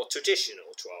 he's a more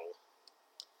traditional troll.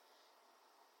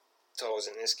 Trolls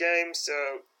in this game,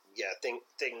 so yeah,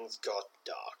 things got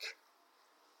dark.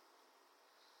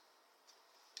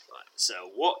 Right, so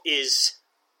what is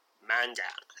Man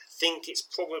Down? I think it's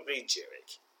probably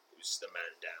Duig who's the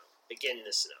Man Down. Begin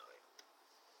the scenario.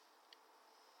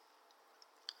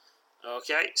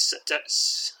 Okay, so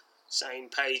that's same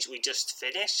page we just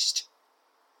finished.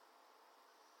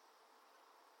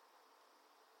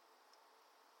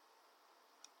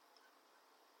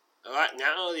 Alright,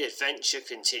 now the adventure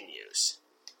continues.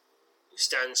 You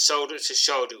stand shoulder to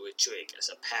shoulder with Duig as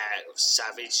a pair of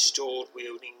savage,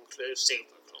 sword-wielding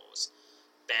silver claws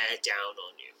bear down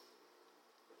on you.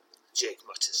 Duig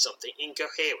mutters something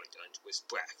incoherent under his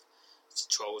breath as the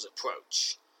trolls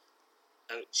approach,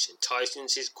 and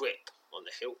tightens his grip on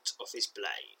the hilt of his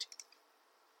blade.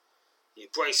 You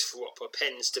brace for what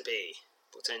pretends to be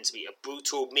a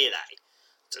brutal melee.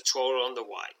 The troll on the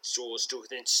right draws to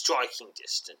within striking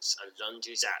distance and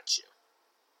lunges at you.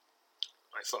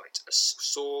 I fight a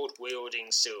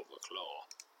sword-wielding silver claw.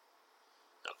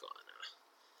 Oh God, no.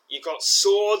 You got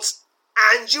swords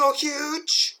and you're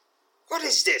huge? What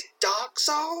is this, Dark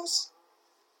Souls?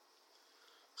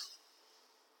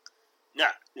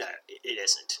 No, it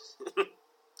isn't.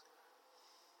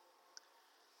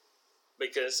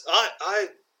 Because I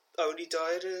only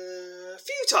died a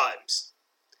few times.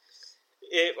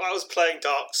 If I was playing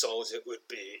Dark Souls,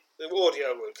 the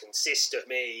audio would consist of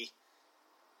me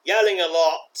yelling a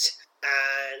lot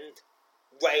and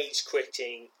rage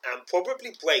quitting and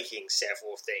probably breaking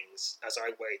several things as I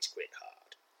rage quit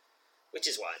hard, which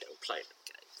is why I don't play that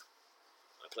game.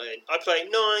 I play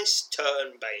nice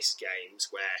turn-based games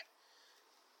where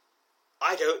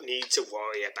I don't need to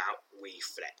worry about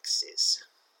reflexes.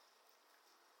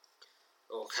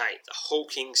 Okay, the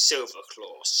hulking silver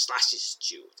claw slashes at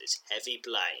you with its heavy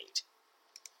blade.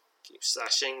 Keep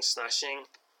slashing.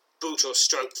 Brutal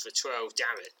stroke for 12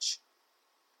 damage.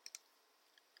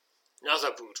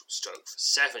 Another brutal stroke for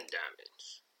 7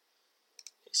 damage.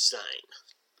 It's slain.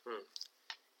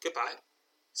 Goodbye.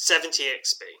 70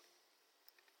 XP.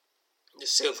 The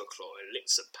silver claw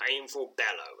elicits a painful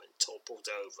bellow and topples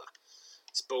over.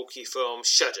 Its bulky form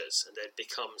shudders and then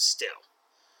becomes still.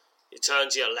 You turn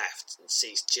to your left and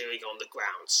sees Duig on the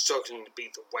ground, struggling to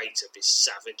beat the weight of his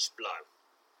savage blow.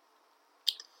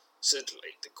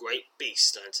 Suddenly, the great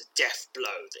beast lands a death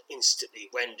blow that instantly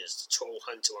renders the troll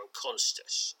hunter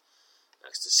unconscious.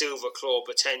 As the Silver Claw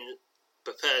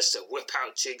prepares to whip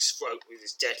out Jig's throat with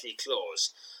his deadly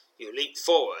claws, you leap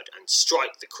forward and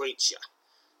strike the creature.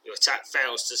 Your attack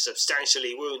fails to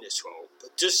substantially wound the troll,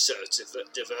 but does so to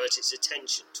divert its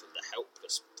attention from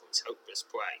its hopeless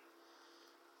prey.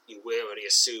 You wearily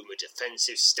assume a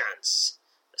defensive stance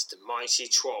as the mighty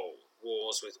troll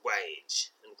roars with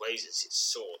rage and raises its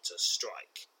sword to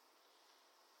strike.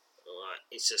 Alright,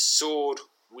 it's a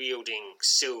sword-wielding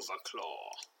Silver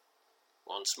Claw.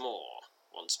 Once more.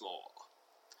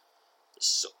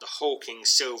 The hulking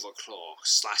Silver Claw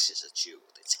slashes at you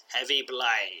with its heavy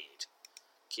blade.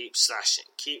 Keep slashing,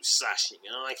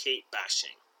 and I keep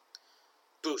bashing.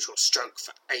 Brutal stroke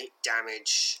for 8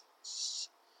 damage.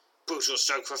 Brutal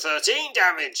stroke for 13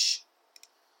 damage.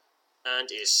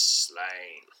 And is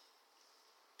slain.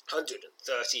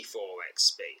 134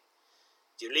 XP.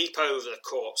 You leap over the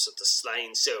corpse of the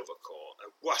slain Silver Claw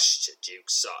and rush to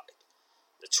Duke's side.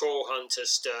 The troll hunter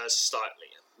stirs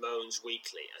slightly and moans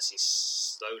weakly as he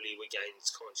slowly regains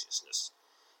consciousness.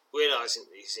 Realising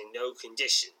that he is in no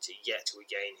condition to yet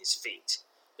regain his feet,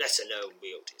 let alone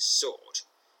wield his sword,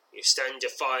 you stand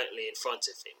defiantly in front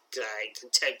of him, glaring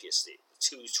contemptuously at the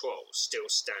 2 trolls still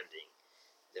standing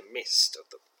in the midst of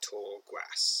the tall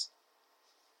grass.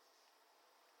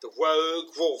 The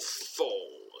rogue wolf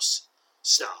falls,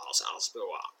 snarls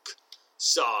Osborok,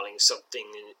 snarling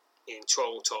something in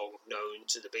troll tongue known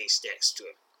to the beast next to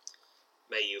him.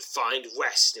 May you find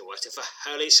rest in whatever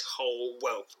hellish hole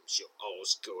welcomes you,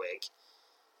 Osgoeg.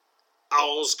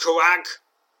 Osgoeg,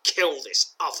 kill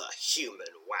this other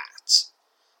human rat.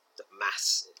 The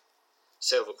massive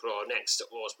Silver Claw next to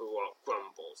Osborok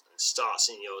grumbles and starts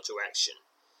in your direction.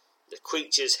 The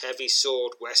creature's heavy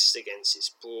sword rests against its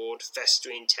broad,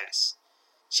 festering chest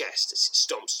as it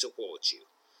stomps towards you,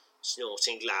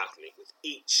 snorting loudly with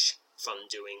each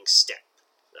thundering step.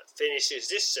 That finishes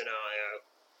this scenario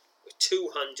with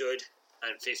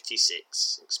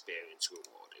 256 experience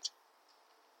rewarded.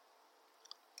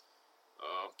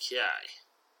 Okay.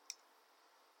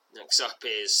 Next up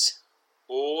is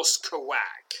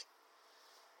Osgoeg.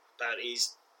 I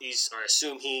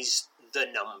assume he's the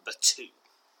number 2.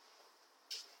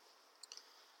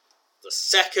 The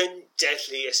second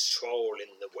deadliest troll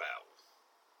in the realm.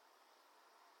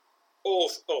 Or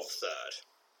third.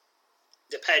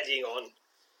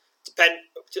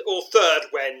 Or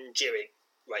third when Jirig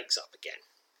wakes up again.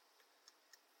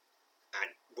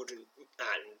 And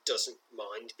doesn't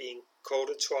mind being called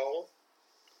a troll.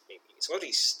 Maybe it's what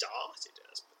he started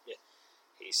as, but yeah.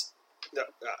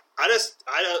 I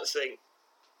don't think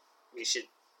we should.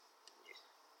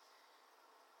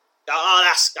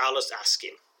 I'll just ask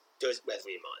him whether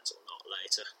he minds or not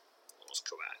later.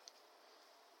 Osgoeg.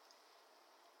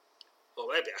 Or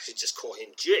maybe I should just call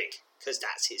him Jig, because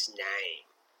that's his name.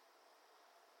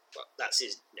 Well, that's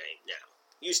his name now.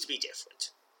 Used to be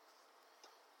different.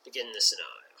 Begin the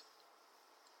scenario.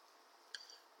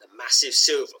 The massive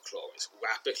Silver Claw is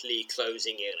rapidly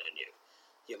closing in on you.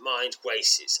 Your mind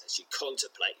races as you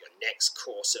contemplate your next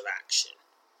course of action.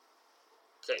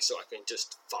 Okay, so I can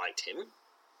just fight him.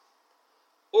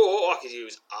 Or I could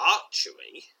use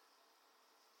archery.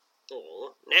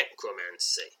 Or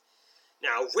necromancy.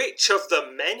 Now, which of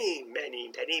the many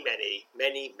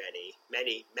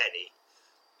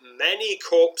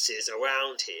corpses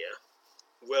around here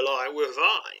will I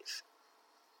revive?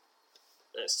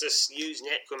 Let's just use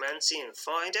necromancy and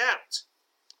find out.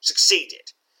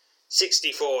 Succeeded.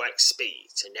 64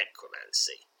 XP to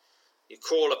necromancy. You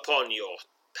call upon your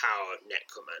power of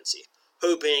necromancy,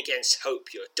 hoping against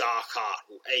hope your dark heart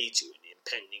will aid you in the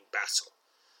impending battle.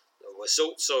 The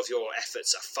results of your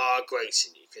efforts are far greater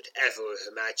than you could ever have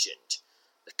imagined.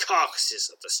 The carcasses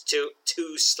of the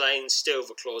 2 slain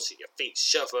Silver Claws at your feet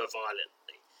shudder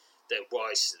violently, then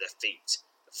rise to their feet.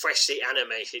 The freshly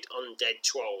animated undead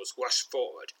trolls rush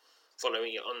forward,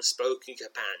 following your unspoken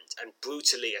command, and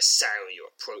brutally assail your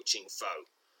approaching foe.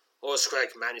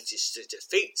 Osgoeg manages to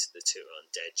defeat the 2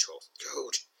 undead trolls.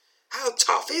 Good. How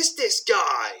tough is this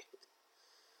guy?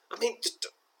 I mean,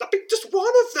 just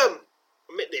one of them.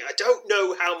 Admittedly, I don't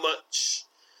know how much,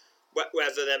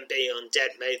 whether them being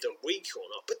undead made them weak or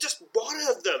not, but just one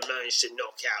of them managed to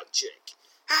knock out Jig.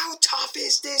 How tough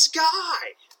is this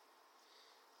guy?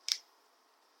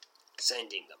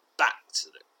 Sending them back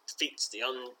to defeats the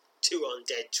 2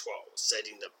 undead trolls,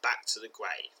 sending them back to the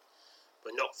grave,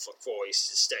 but not before he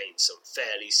sustained some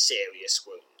fairly serious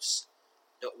wounds.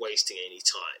 Not wasting any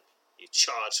time, you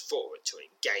charge forward to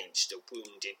engage the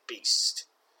wounded beast.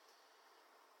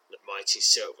 The mighty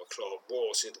Silverclaw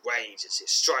roars with rage as it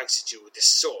strikes at you with his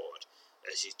sword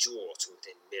as you draw to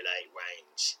within melee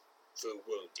range. Though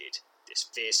wounded, this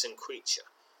fearsome creature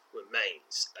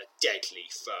remains a deadly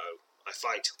foe. I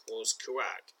fight Oz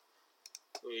Kuag,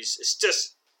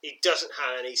 he doesn't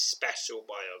have any special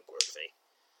biography.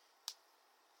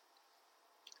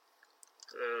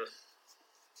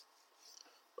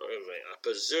 I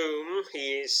presume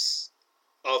he's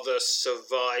other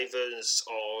survivors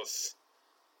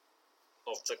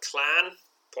of the clan,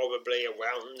 probably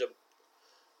around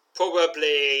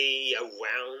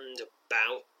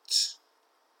about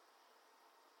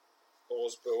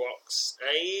Osborok's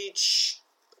age.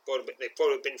 They've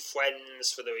probably been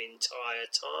friends for their entire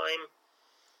time.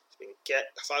 He's been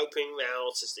helping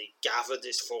out as they gathered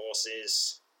his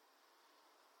forces.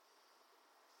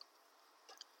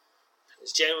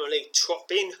 He's generally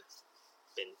been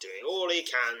doing all he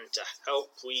can to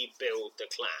help rebuild the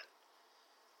clan.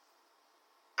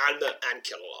 And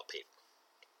kill a lot of people.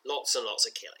 Lots and lots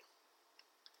of killing.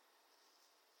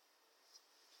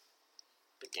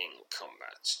 Begin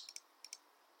combat.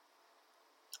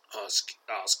 Oz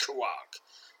Kuag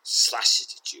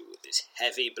slashes at you with his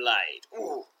heavy blade.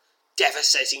 Ooh,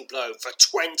 devastating blow for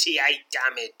 28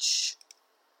 damage.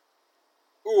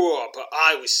 Ooh, but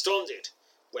I responded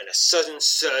when a sudden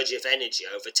surge of energy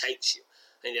overtakes you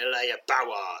and you lay a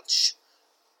barrage.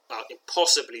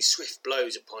 Impossibly swift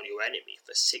blows upon your enemy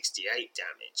for 68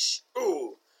 damage.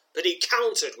 Ooh, but he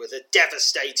countered with a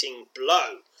devastating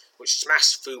blow, which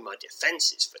smashed through my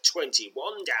defences for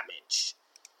 21 damage.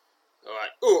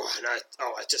 Alright,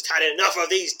 I just had enough of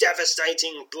these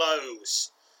devastating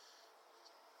blows.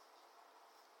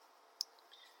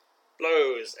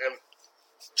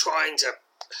 Trying to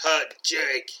hurt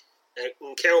Jig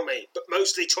and kill me, but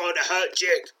mostly trying to hurt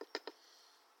Jig.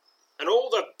 And all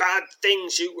the bad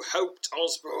things you hoped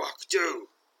Osborok do.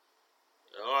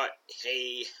 Alright,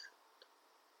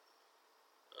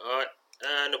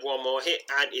 and one more hit,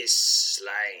 and is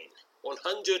slain.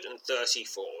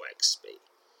 134 XP.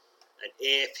 An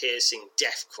ear-piercing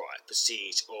death cry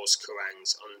precedes Oz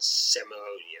Kuag's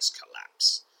unceremonious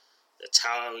collapse. The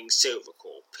towering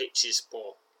Silverclaw pitches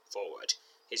forward,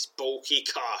 his bulky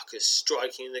carcass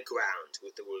striking the ground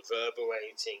with the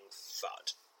reverberating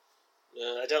thud.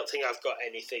 I don't think I've got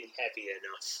anything heavy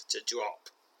enough to drop.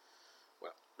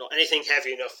 Well, not anything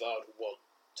heavy enough I would want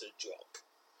to drop,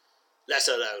 let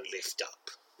alone lift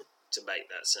up, to make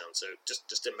that sound. So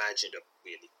just imagine a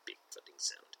really big thudding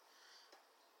sound.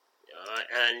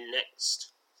 Alright, and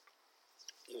next,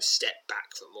 you step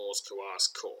back from Oz Kuag's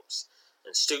corpse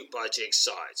and stoop by Jig's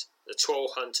side. The troll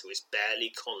hunter is barely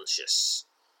conscious,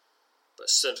 but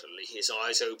suddenly his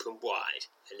eyes open wide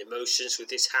and he motions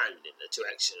with his hand in the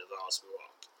direction of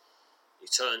Osborok. You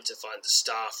turn to find the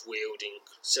staff-wielding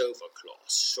Silverclaw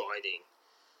striding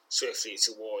swiftly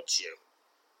towards you.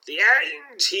 The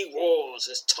end, he roars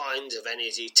as times of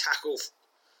energy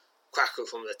crackle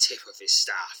from the tip of his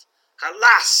staff. At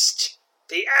last,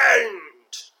 the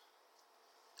end!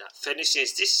 That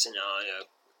finishes this scenario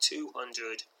with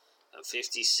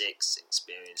 256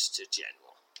 experience to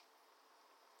general.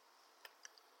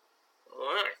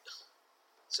 Alright,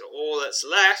 so all that's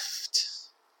left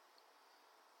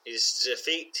is to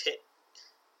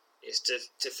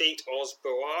defeat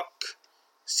Osborok,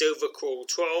 Silverclaw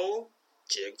Troll,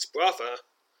 Jig's brother,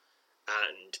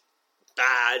 and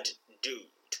Bad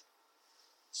Dude.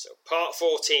 So part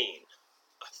 14,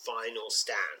 a final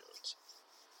stand.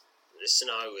 This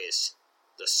scenario is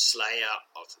the Slayer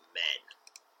of Men.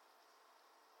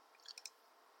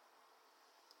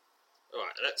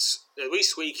 Alright, the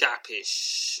recap is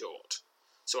short,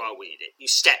 so I'll read it. You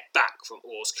step back from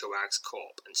Oz Kuag's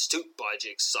corpse and stoop by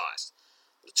Jig's side.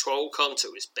 The troll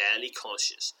hunter is barely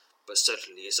conscious, but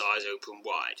suddenly his eyes open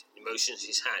wide and he motions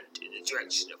his hand in the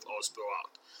direction of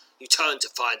Osborok. You turn to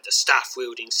find the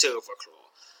staff-wielding Silverclaw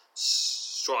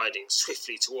striding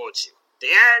swiftly towards you. The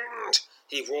end!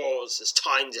 He roars as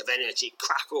tines of energy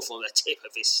crackle from the tip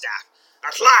of his staff.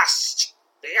 At last!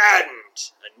 The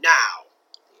end! And now,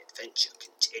 the adventure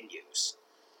continues.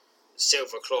 The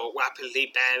Silverclaw rapidly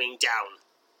bearing down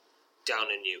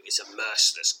on you is a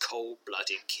merciless,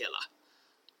 cold-blooded killer.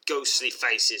 Ghostly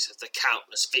faces of the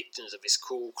countless victims of his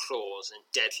cruel claws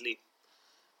and deadly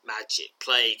magic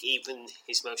plague even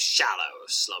his most shallow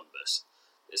of slumbers.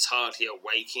 There's hardly a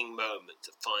waking moment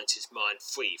that finds his mind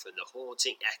free from the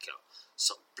haunting echo,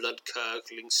 some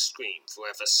blood-curdling scream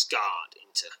forever scarred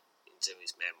into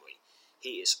his memory.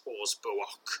 He is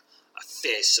Osborok, a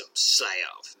fearsome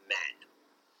slayer of men.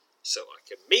 So I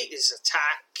can meet his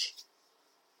attack,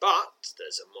 but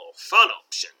there's a more fun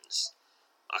options.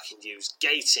 I can use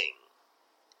gating.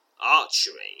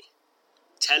 archery,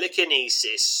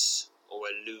 telekinesis, or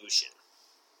illusion.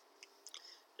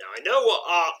 Now I know what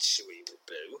archery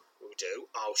will do.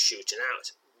 I'll shoot an arrow.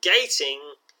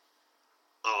 Gating,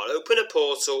 I'll open a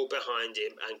portal behind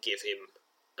him and give him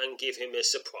a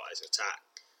surprise attack.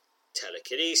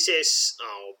 Telekinesis,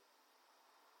 I'll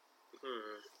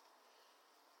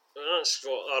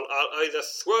either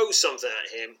throw something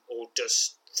at him or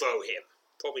just throw him.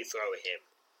 Probably throw him.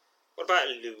 What about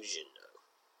illusion, though?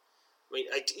 I mean,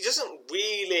 he doesn't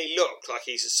really look like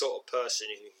he's the sort of person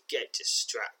who can get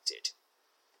distracted.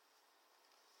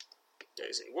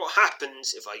 What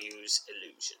happens if I use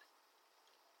illusion?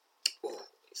 Oh,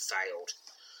 it failed.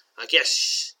 I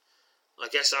guess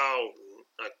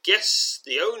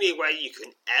the only way you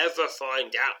can ever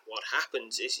find out what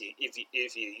happens if you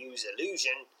use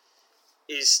illusion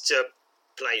is to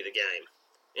play the game.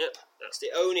 Yep, that's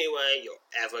the only way you're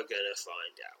ever going to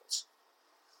find out.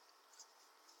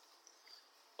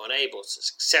 Unable to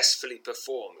successfully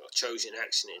perform your chosen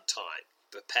action in time,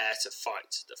 prepare to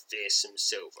fight the fearsome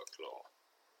Silverclaw.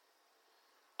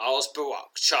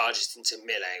 Osborok charges into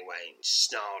melee range,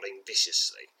 snarling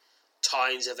viciously.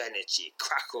 Tines of energy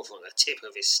crackle from the tip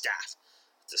of his staff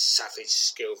as the savage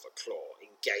Silverclaw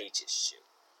engages you.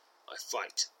 I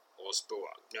fight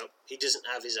Osborok. No, he doesn't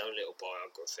have his own little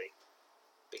biography.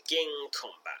 Begin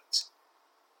combat.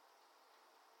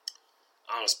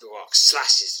 Osborok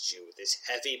slashes at you with his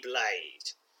heavy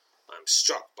blade. I am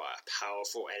struck by a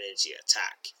powerful energy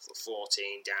attack for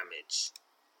 14 damage.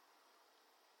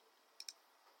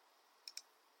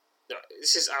 No,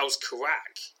 this is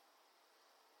Alzkarak.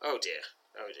 Oh dear.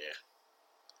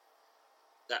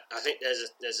 I think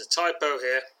there's a typo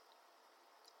here.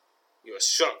 You are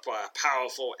struck by a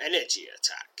powerful energy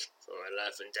attack for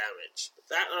 11 damage. But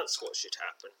that's what should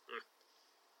happen.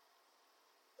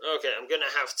 Okay, I'm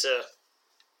gonna have to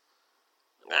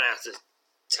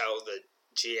tell the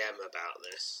GM about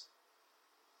this.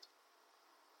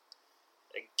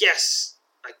 I guess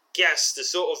the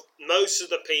sort of most of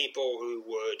the people who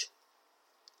would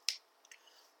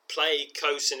pay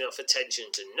close enough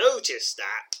attention to notice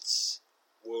that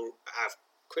will have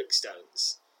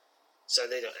quickstones, so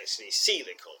they don't actually see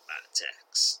the combat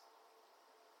text.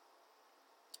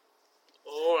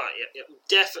 Alright, yeah,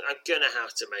 definitely, I'm gonna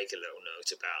have to make a little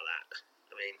note about that.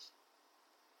 I mean,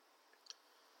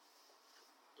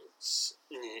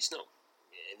 it's not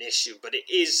an issue, but it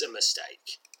is a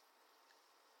mistake.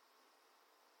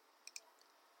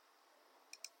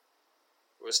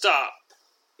 We'll start.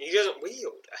 He doesn't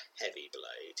wield a heavy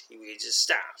blade, he wields a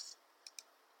staff.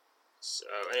 So,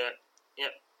 anyway,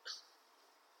 yep.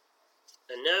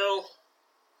 And now,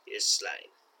 he is slain.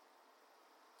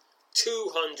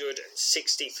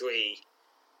 263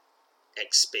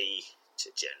 XP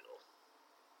to General.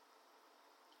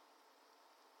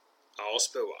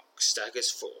 Osborok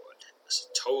staggers forward as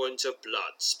a torrent of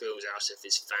blood spills out of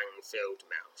his fang-filled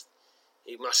mouth.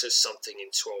 He mutters something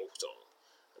in Troldong,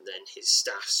 and then his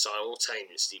staff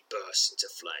simultaneously bursts into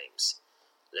flames.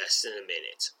 Less than a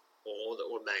minute, all that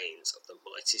remains of the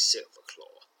mighty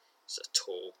Silverclaw is a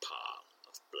tall pile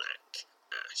of black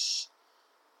ash.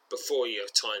 Before you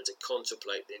have time to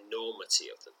contemplate the enormity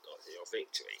of your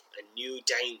victory, a new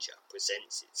danger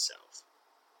presents itself.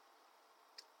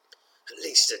 At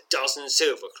least a dozen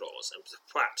Silverclaws, and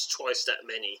perhaps twice that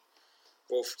many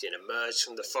Wolfkin, emerge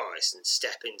from the forest and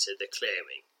step into the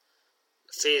clearing.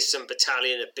 A fearsome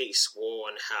battalion of beasts roar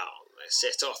and howl. They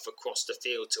set off across the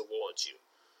field towards you,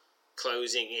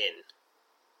 closing in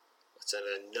at an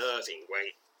unnerving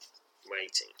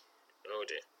waiting. Oh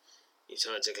dear. You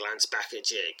turn to glance back at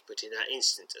Jig, but in that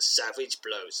instant a savage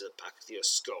blow to the back of your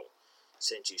skull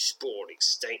sends you sprawling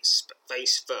face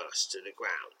first to the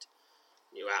ground.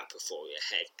 You're out before your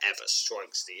head ever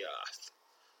strikes the earth.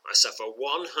 I suffer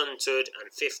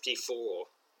 154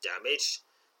 damage,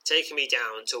 taking me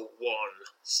down to 1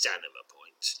 stamina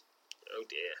point. Oh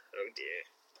dear.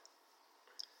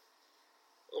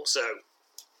 Also,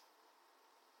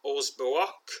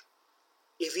 Osborok,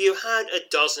 if you had a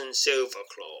dozen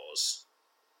Silverclaws,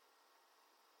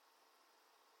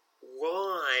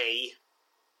 why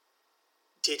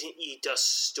didn't you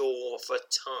just store for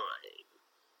time?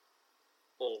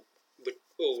 Or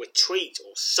retreat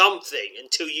or something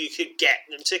until you could get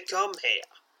them to come here?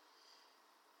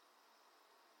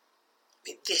 I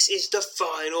mean, this is the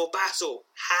final battle.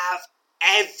 Have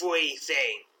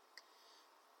everything.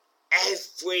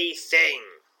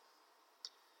 Everything.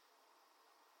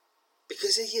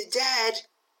 Because if you're dead,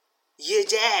 you're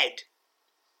dead.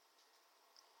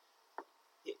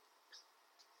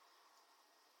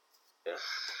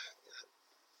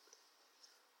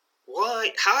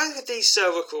 Why? How did these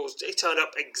Silverclaws? They turned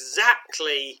up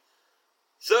exactly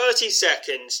 30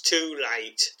 seconds too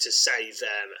late to save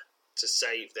their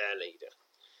leader.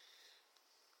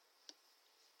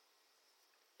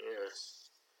 Yes.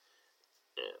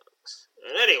 Yes.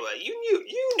 And anyway, you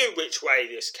knew which way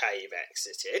this cave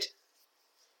exited.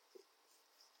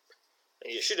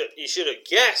 And you should have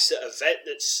guessed that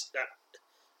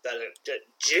that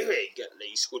Jig at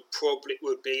least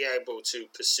would be able to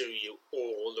pursue you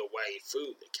all the way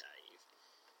through the cave.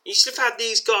 You should have had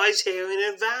these guys here in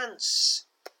advance.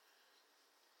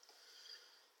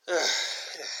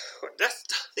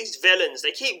 These villains,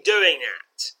 they keep doing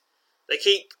that. They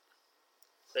keep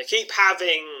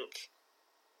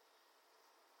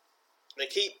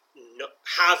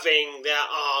having their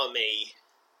army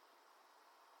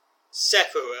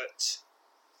separate.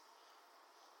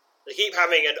 They keep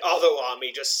having another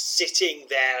army just sitting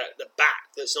there at the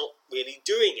back that's not really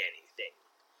doing anything.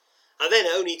 And then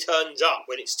only turns up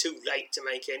when it's too late to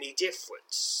make any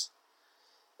difference.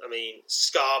 I mean,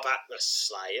 Scarbat the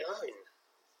Slayer in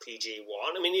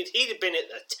PG1. I mean, if he'd have been at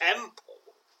the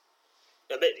temple,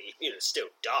 admittedly, he'd have still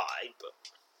died, but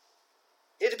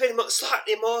it'd have been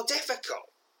slightly more difficult.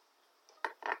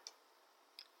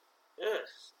 Yeah.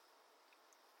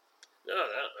 No,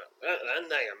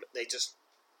 and they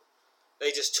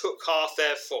just took half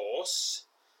their force.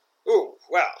 Oh,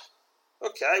 well,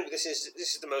 okay. This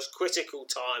is the most critical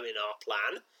time in our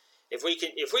plan. If we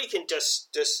can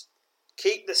just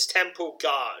keep this temple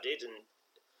guarded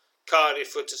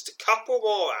for just a couple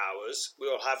more hours,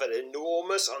 we'll have an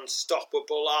enormous,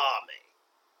 unstoppable army.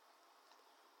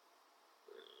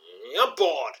 I'm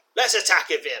bored. Let's attack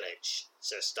a village,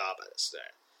 says Starbat the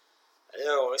Slayer. And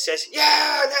everyone says,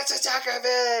 yeah, let's attack a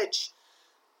village.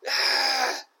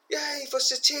 Ah, yay for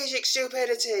strategic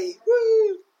stupidity.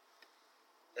 Woo!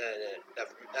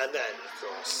 And then, of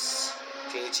course,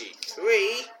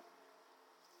 PG3,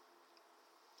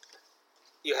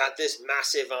 you had this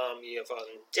massive army of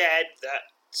undead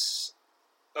that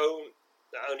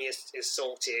only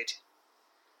assaulted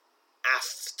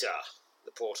after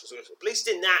the portals were... At least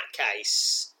in that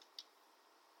case,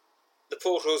 the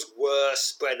portals were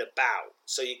spread about,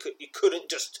 so you couldn't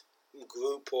just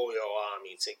group all your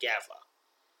army together.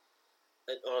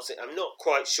 And honestly, I'm not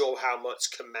quite sure how much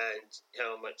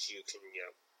you can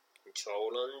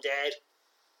control undead.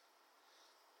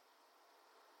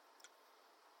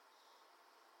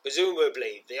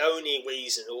 Presumably, the only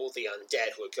reason all the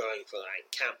undead were going for that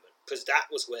encampment, because that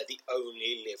was where the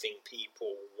only living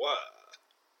people were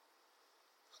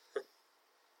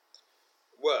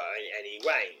in any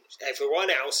range.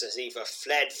 Everyone else has either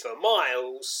fled for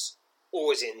miles, or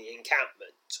was in the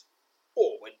encampment,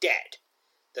 or were dead.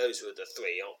 Those were the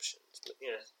three options. But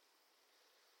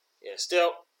yeah,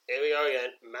 still, here we go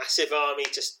again. Massive army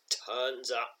just turns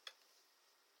up.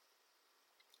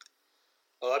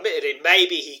 Well, admittedly,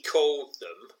 maybe he called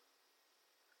them,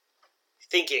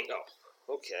 thinking, oh,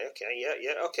 okay,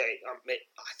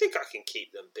 I think I can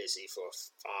keep them busy for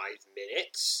 5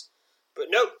 minutes. But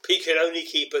nope, he can only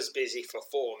keep us busy for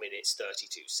 4 minutes,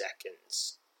 32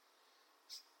 seconds.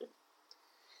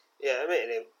 Yeah,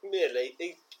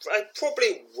 admittedly, I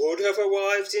probably would have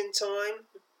arrived in time,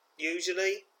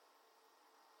 usually.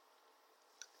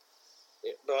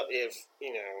 But if,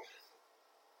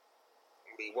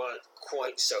 we weren't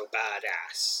quite so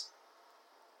badass.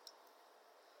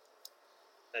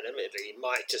 And admittedly, he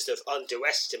might just have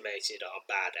underestimated our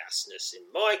badassness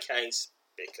in my case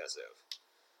because of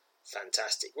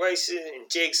fantastic races, in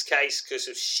Jig's case because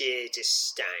of sheer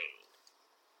disdain.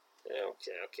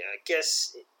 Okay, I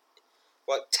guess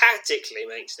tactically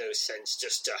makes no sense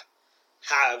just to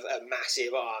have a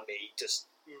massive army just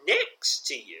next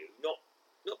to you, not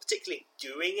particularly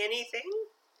doing anything.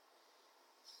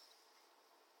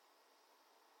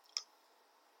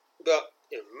 But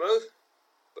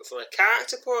from a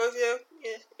character point of view,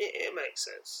 yeah, it makes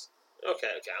sense. Okay,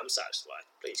 I'm satisfied.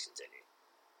 Please continue.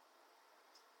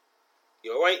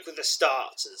 You awake with the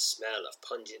start and the smell of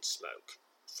pungent smoke,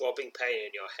 throbbing pain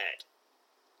in your head,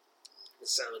 the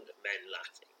sound of men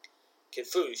laughing.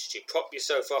 Confused, you prop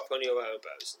yourself up on your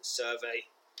elbows and survey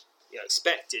the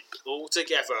expected but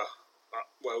altogether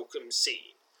welcome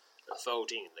scene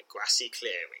unfolding in the grassy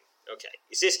clearing. Okay,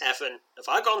 is this heaven? Have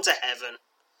I gone to heaven?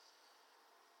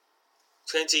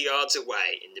 20 yards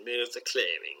away, in the middle of the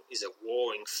clearing, is a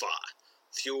roaring fire,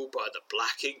 fueled by the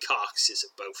blackened carcasses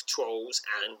of both trolls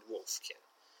and wolfkin.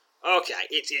 Okay,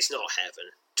 it is not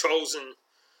heaven. Trolls and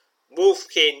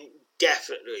wolfkin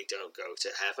definitely don't go to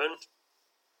heaven.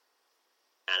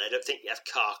 And I don't think you have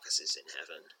carcasses in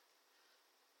heaven.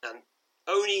 And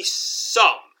only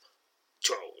some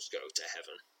trolls go to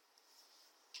heaven.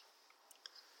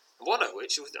 one of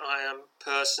which I am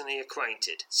personally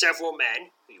acquainted. Several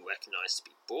men, who you recognise to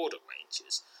be border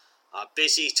rangers, are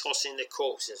busy tossing the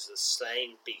corpses of the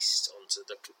slain beasts onto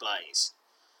the blaze.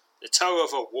 The toe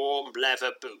of a warm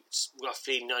leather boot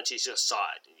roughly nudges your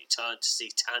side, and you turn to see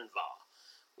Tanvar,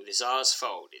 with his arms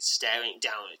folded, staring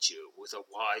down at you with a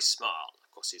wise smile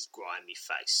across his grimy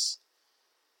face.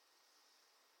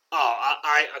 Oh,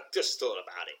 I just thought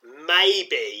about it.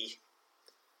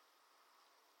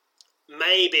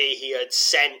 Maybe he had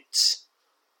sent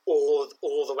all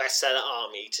the Western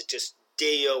army to just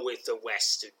deal with the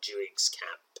west of Drig's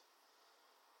camp.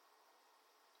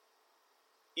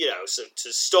 So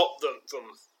to stop them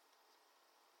from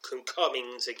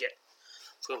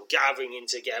gathering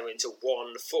together into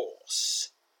one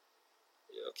force.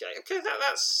 Okay,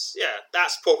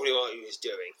 that's probably what he was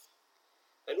doing.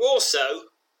 And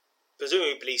also,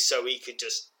 presumably so he could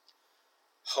just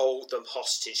hold them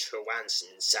hostage for ransom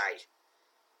and say,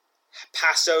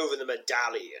 pass over the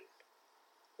medallion,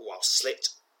 or I'll slit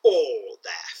all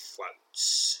their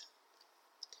throats.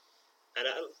 And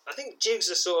I think Jig's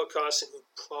the sort of person who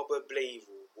probably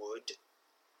would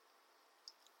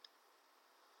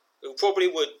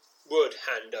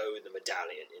hand over the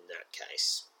medallion in that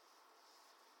case.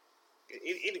 He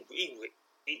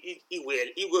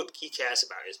cares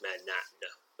about his men. No.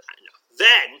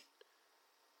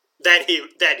 Then he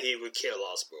would kill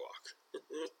Osborok.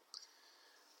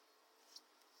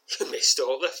 You missed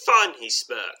all the fun, he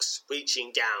smirks,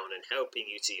 reaching down and helping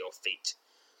you to your feet.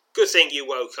 Good thing you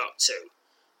woke up too.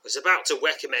 I was about to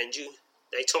recommend you.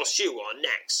 They tossed you on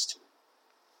next.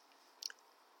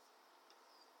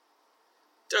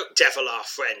 Don't devil our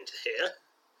friend here,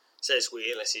 says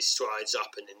Wheel as he strides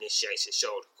up and initiates a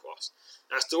shoulder cross.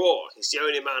 After all, he's the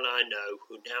only man I know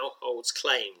who now holds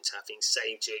claim to having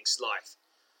saved Jig's life.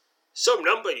 Some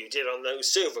number you did on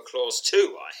those silver claws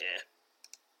too, I hear.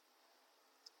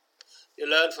 You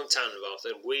learned from Tanvar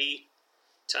and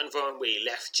we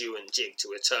left you and Jig to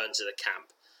return to the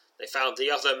camp. They found the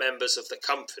other members of the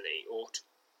company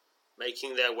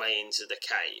making their way into the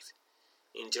cave.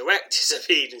 In direct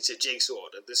disobedience to Jig's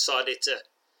order, decided to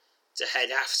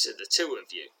head after the two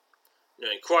of you,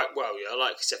 knowing quite well you're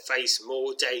likely to face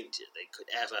more danger than could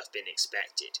ever have been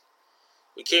expected.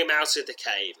 We came out of the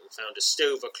cave and found a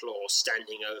silver claw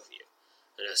standing over you,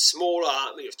 and a small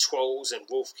army of trolls and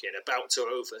wolfkin about to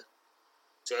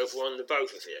overrun the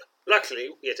both of you. Luckily,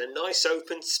 we had a nice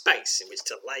open space in which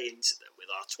to lay into them with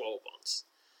our trollbombs.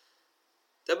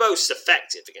 They're most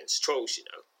effective against trolls,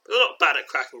 but they're not bad at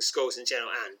cracking skulls in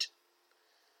general, and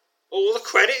all the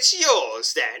credit's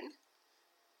yours, then,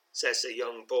 says the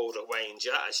young border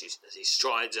ranger as he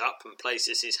strides up and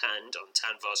places his hand on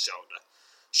Tanvar's shoulder.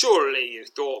 Surely you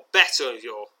thought better of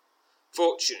your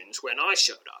fortunes when I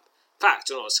showed up. In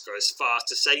fact, I'll also go as far as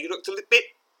to say you looked a little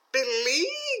bit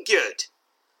beleaguered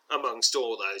amongst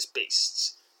all those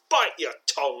beasts. Bite your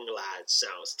tongue, lad,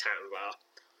 sounds Tanvar,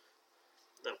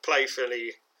 and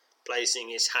playfully placing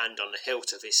his hand on the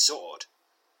hilt of his sword.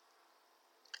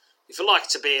 If you like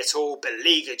to be at all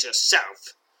beleaguered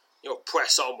yourself, you'll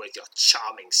press on with your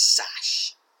charming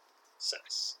sass.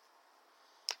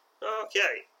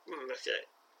 Okay.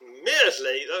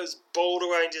 Admittedly, those Boulder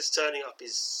Rangers turning up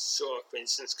is sort of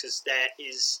coincidence because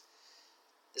there's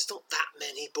not that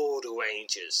many Border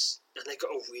Rangers, and they've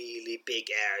got a really big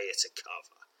area to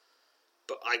cover.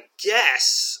 But I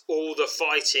guess all the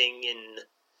fighting in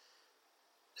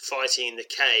the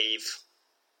cave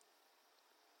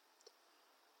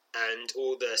and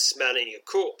all the smelling of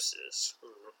corpses.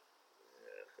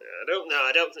 I don't know.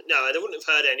 I wouldn't have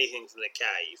heard anything from the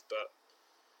cave, but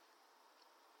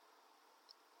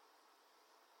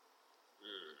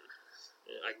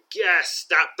I guess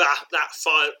that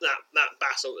battle at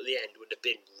the end would have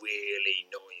been really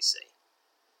noisy.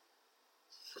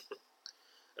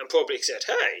 And probably said,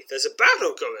 "Hey, there's a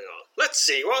battle going on. Let's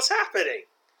see what's happening."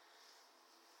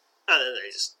 And then they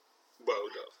just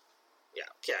rolled off. Yeah,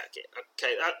 okay.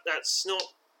 That's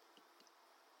not.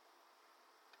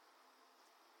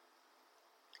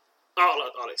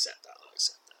 I'll accept that.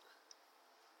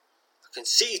 I can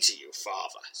see to you,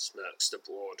 father, smirks the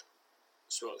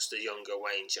younger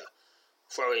ranger,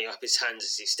 throwing up his hands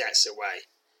as he steps away.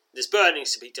 There's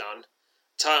burnings to be done.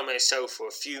 Time myself for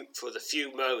the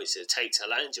few moments it'll take to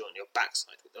land you on your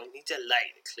backside will only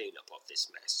delay the clean-up of this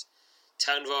mess.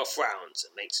 Tanvar frowns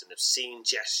and makes an obscene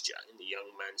gesture in the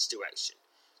young man's direction.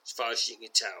 As far as you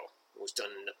can tell, it was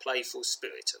done in the playful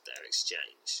spirit of their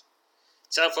exchange.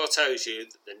 Tanvar tells you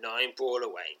that the 9 Brawler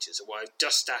Rangers arrived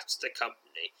just after the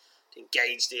company to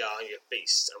engage the army of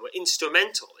beasts and were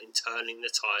instrumental in turning the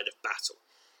tide of battle.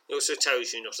 He also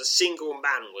tells you not a single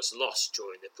man was lost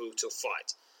during the brutal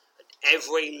fight,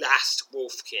 every last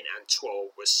wolfkin and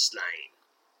troll was slain.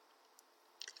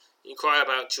 You inquire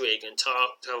about Drig, and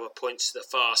Tara points to the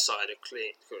far side of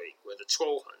Creek, where the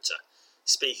troll hunter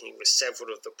is speaking with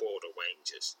several of the border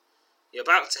rangers. You're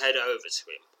about to head over to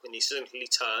him when he suddenly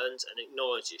turns and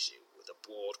acknowledges you with a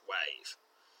broad wave.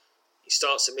 He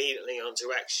starts immediately on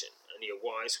direction, and he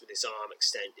arrives with his arm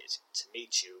extended to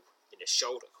meet you in a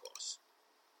shoulder cross.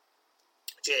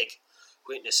 Drig,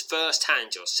 witness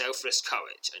firsthand your selfless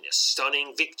courage and your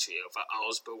stunning victory over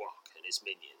Alsburak and his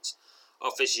minions,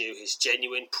 offers you his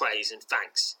genuine praise and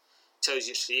thanks, tells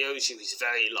you he owes you his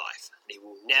very life, and he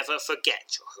will never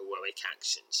forget your heroic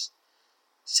actions.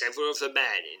 Several of the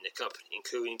men in the company,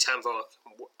 including Tamvar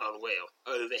Unreal,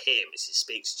 overhear him as he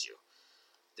speaks to you.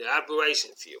 Their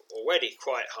admiration for you, already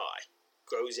quite high,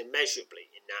 grows immeasurably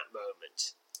in that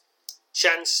moment.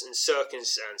 Chance and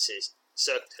circumstances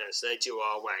led you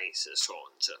our way, says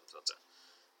Thornton.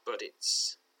 But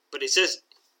it's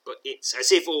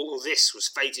as if all this was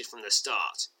fated from the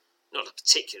start. Not a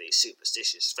particularly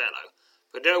superstitious fellow,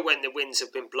 but know when the winds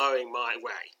have been blowing my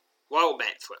way. Well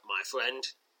met, my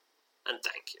friend, and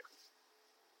thank you.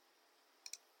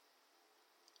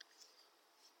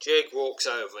 Drig walks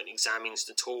over and examines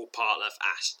the tall partler of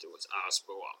ash towards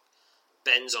Alsburak,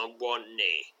 bends on one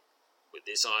knee, with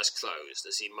his eyes closed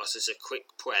as he mutters a quick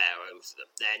prayer over them,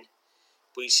 then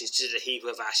reaches to the heap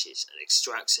of ashes and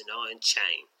extracts an iron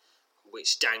chain from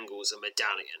which dangles a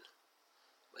medallion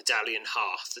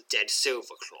half the dead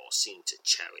Silverclaw seemed to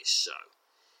cherish so,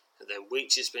 and then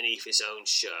reaches beneath his own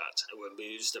shirt and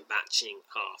removes the matching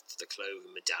half of the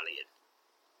cloven medallion,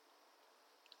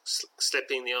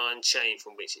 slipping the iron chain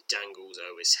from which it dangles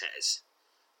over his head.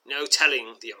 No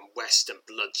telling the unrest and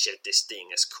bloodshed this thing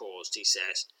has caused, he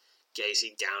says,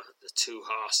 gazing down at the two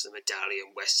halves of the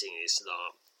medallion resting in his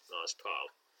large palm.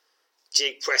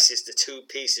 Drig presses the two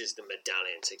pieces of the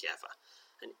medallion together,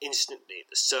 and instantly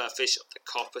the surface of the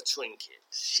copper trinket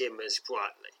shimmers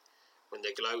brightly. When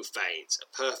the glow fades, a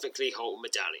perfectly whole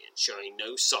medallion, showing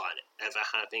no sign of ever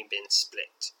having been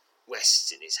split,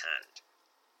 rests in his hand.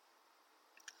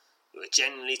 You are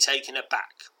genuinely taken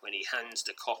aback when he hands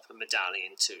the copper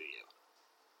medallion to you.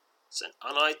 It's an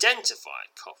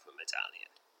unidentified copper medallion.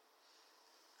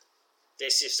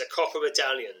 This is the copper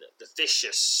medallion that the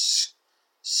vicious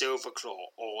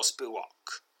Silverclaw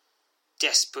Alsburak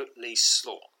desperately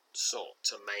sought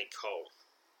to make whole.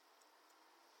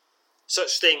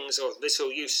 Such things are of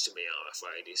little use to me, I'm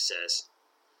afraid, he says.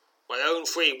 My own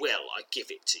free will, I give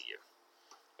it to you.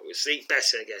 I will sleep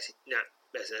better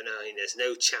knowing there's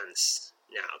no chance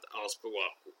now that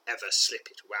Alsburak will ever slip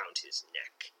it round his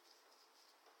neck.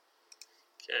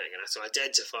 Okay, I'm going to have to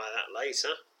identify that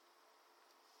later.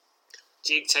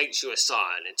 Drig takes you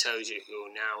aside and tells you he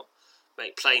will now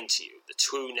make plain to you the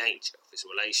true nature of his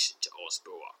relation to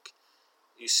Alsburak.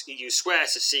 You swear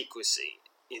to secrecy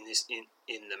in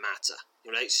the matter. He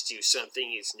relates to you something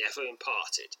he has never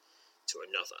imparted to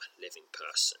another living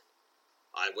person.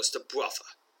 I was the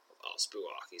brother of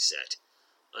Alsburak, he said,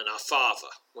 and our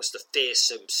father was the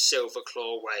fearsome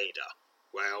Silverclaw raider,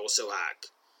 Rael Zorag.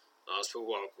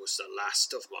 Alsburak was the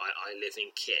last of my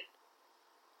living kin,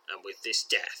 and with this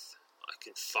death I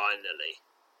can finally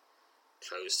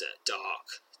close the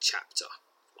dark chapter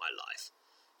of my life.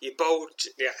 He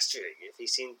boldly asked Drig if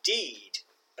he's indeed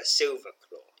a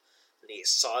Silverclaw, and he is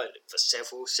silent for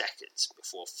several seconds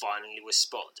before finally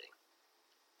responding.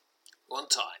 One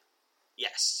time,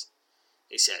 yes,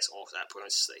 he says all that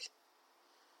earnestly.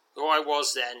 Who I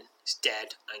was then is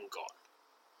dead and gone.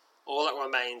 All that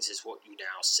remains is what you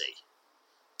now see.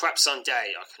 Perhaps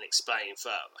someday I can explain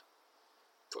further,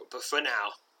 but for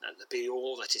now, that will be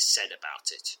all that is said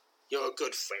about it. You're a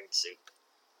good friend, Zoop.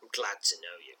 I'm glad to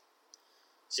know you.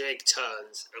 Drig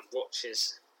turns and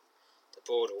watches the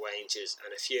border rangers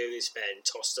and a few of his men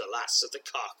toss the last of the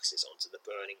carcasses onto the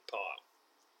burning pile.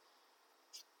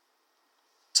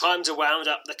 Time to round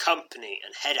up the company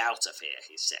and head out of here,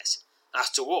 he says.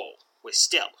 After all, we're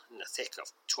still in the thick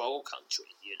of troll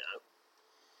country, you know.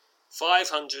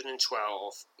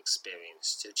 512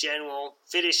 experience to General,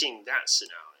 finishing that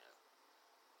scenario.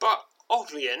 But,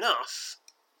 oddly enough,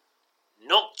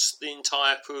 not the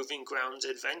entire Proving Grounds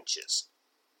adventures.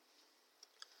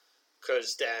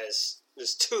 Because there's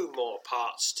 2 more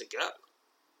parts to go.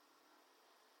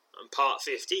 And part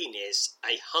 15 is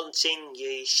A Hunting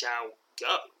Ye Shall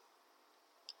Go.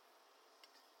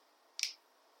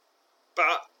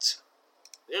 But,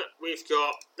 yeah,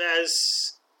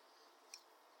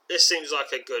 this seems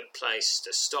like a good place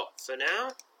to stop for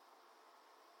now.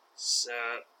 So,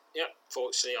 yeah,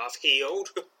 fortunately I've healed.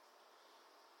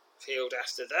 Healed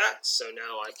after that, so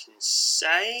now I can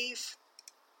save.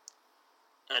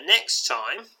 And next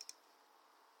time,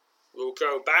 we'll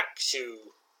go back to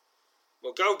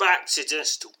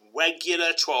just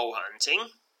regular troll hunting,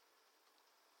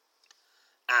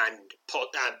 and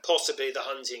possibly the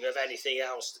hunting of anything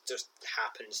else that just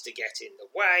happens to get in the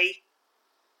way.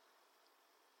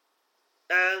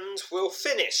 And we'll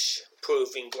finish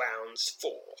Proving Grounds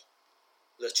 4,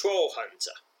 the Troll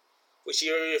Hunter, which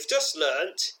you've just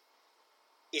learnt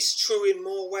is true in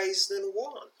more ways than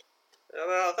one. How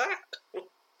about that?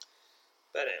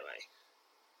 But anyway,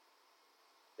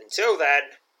 until then,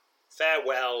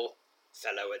 farewell,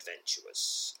 fellow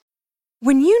adventurers.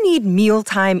 When you need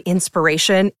mealtime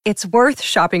inspiration, it's worth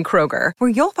shopping Kroger, where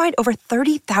you'll find over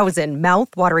 30,000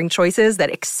 mouth-watering choices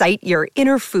that excite your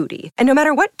inner foodie. And no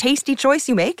matter what tasty choice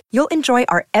you make, you'll enjoy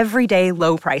our everyday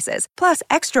low prices, plus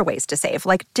extra ways to save,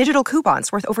 like digital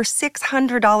coupons worth over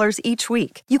 $600 each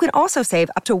week. You can also save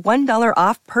up to $1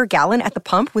 off per gallon at the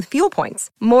pump with fuel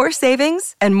points. More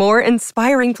savings and more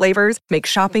inspiring flavors make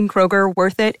shopping Kroger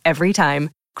worth it every time.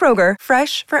 Kroger,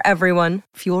 fresh for everyone.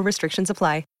 Fuel restrictions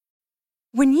apply.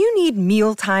 When you need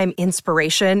mealtime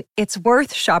inspiration, it's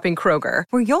worth shopping Kroger,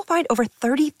 where you'll find over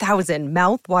 30,000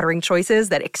 mouth-watering choices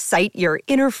that excite your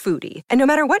inner foodie. And no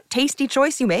matter what tasty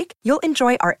choice you make, you'll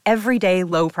enjoy our everyday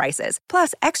low prices,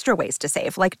 plus extra ways to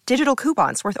save, like digital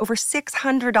coupons worth over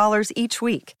 $600 each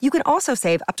week. You can also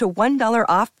save up to $1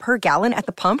 off per gallon at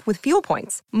the pump with fuel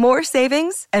points. More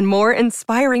savings and more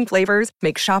inspiring flavors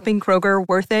make shopping Kroger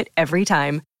worth it every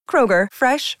time. Kroger,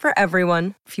 fresh for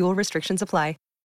everyone. Fuel restrictions apply.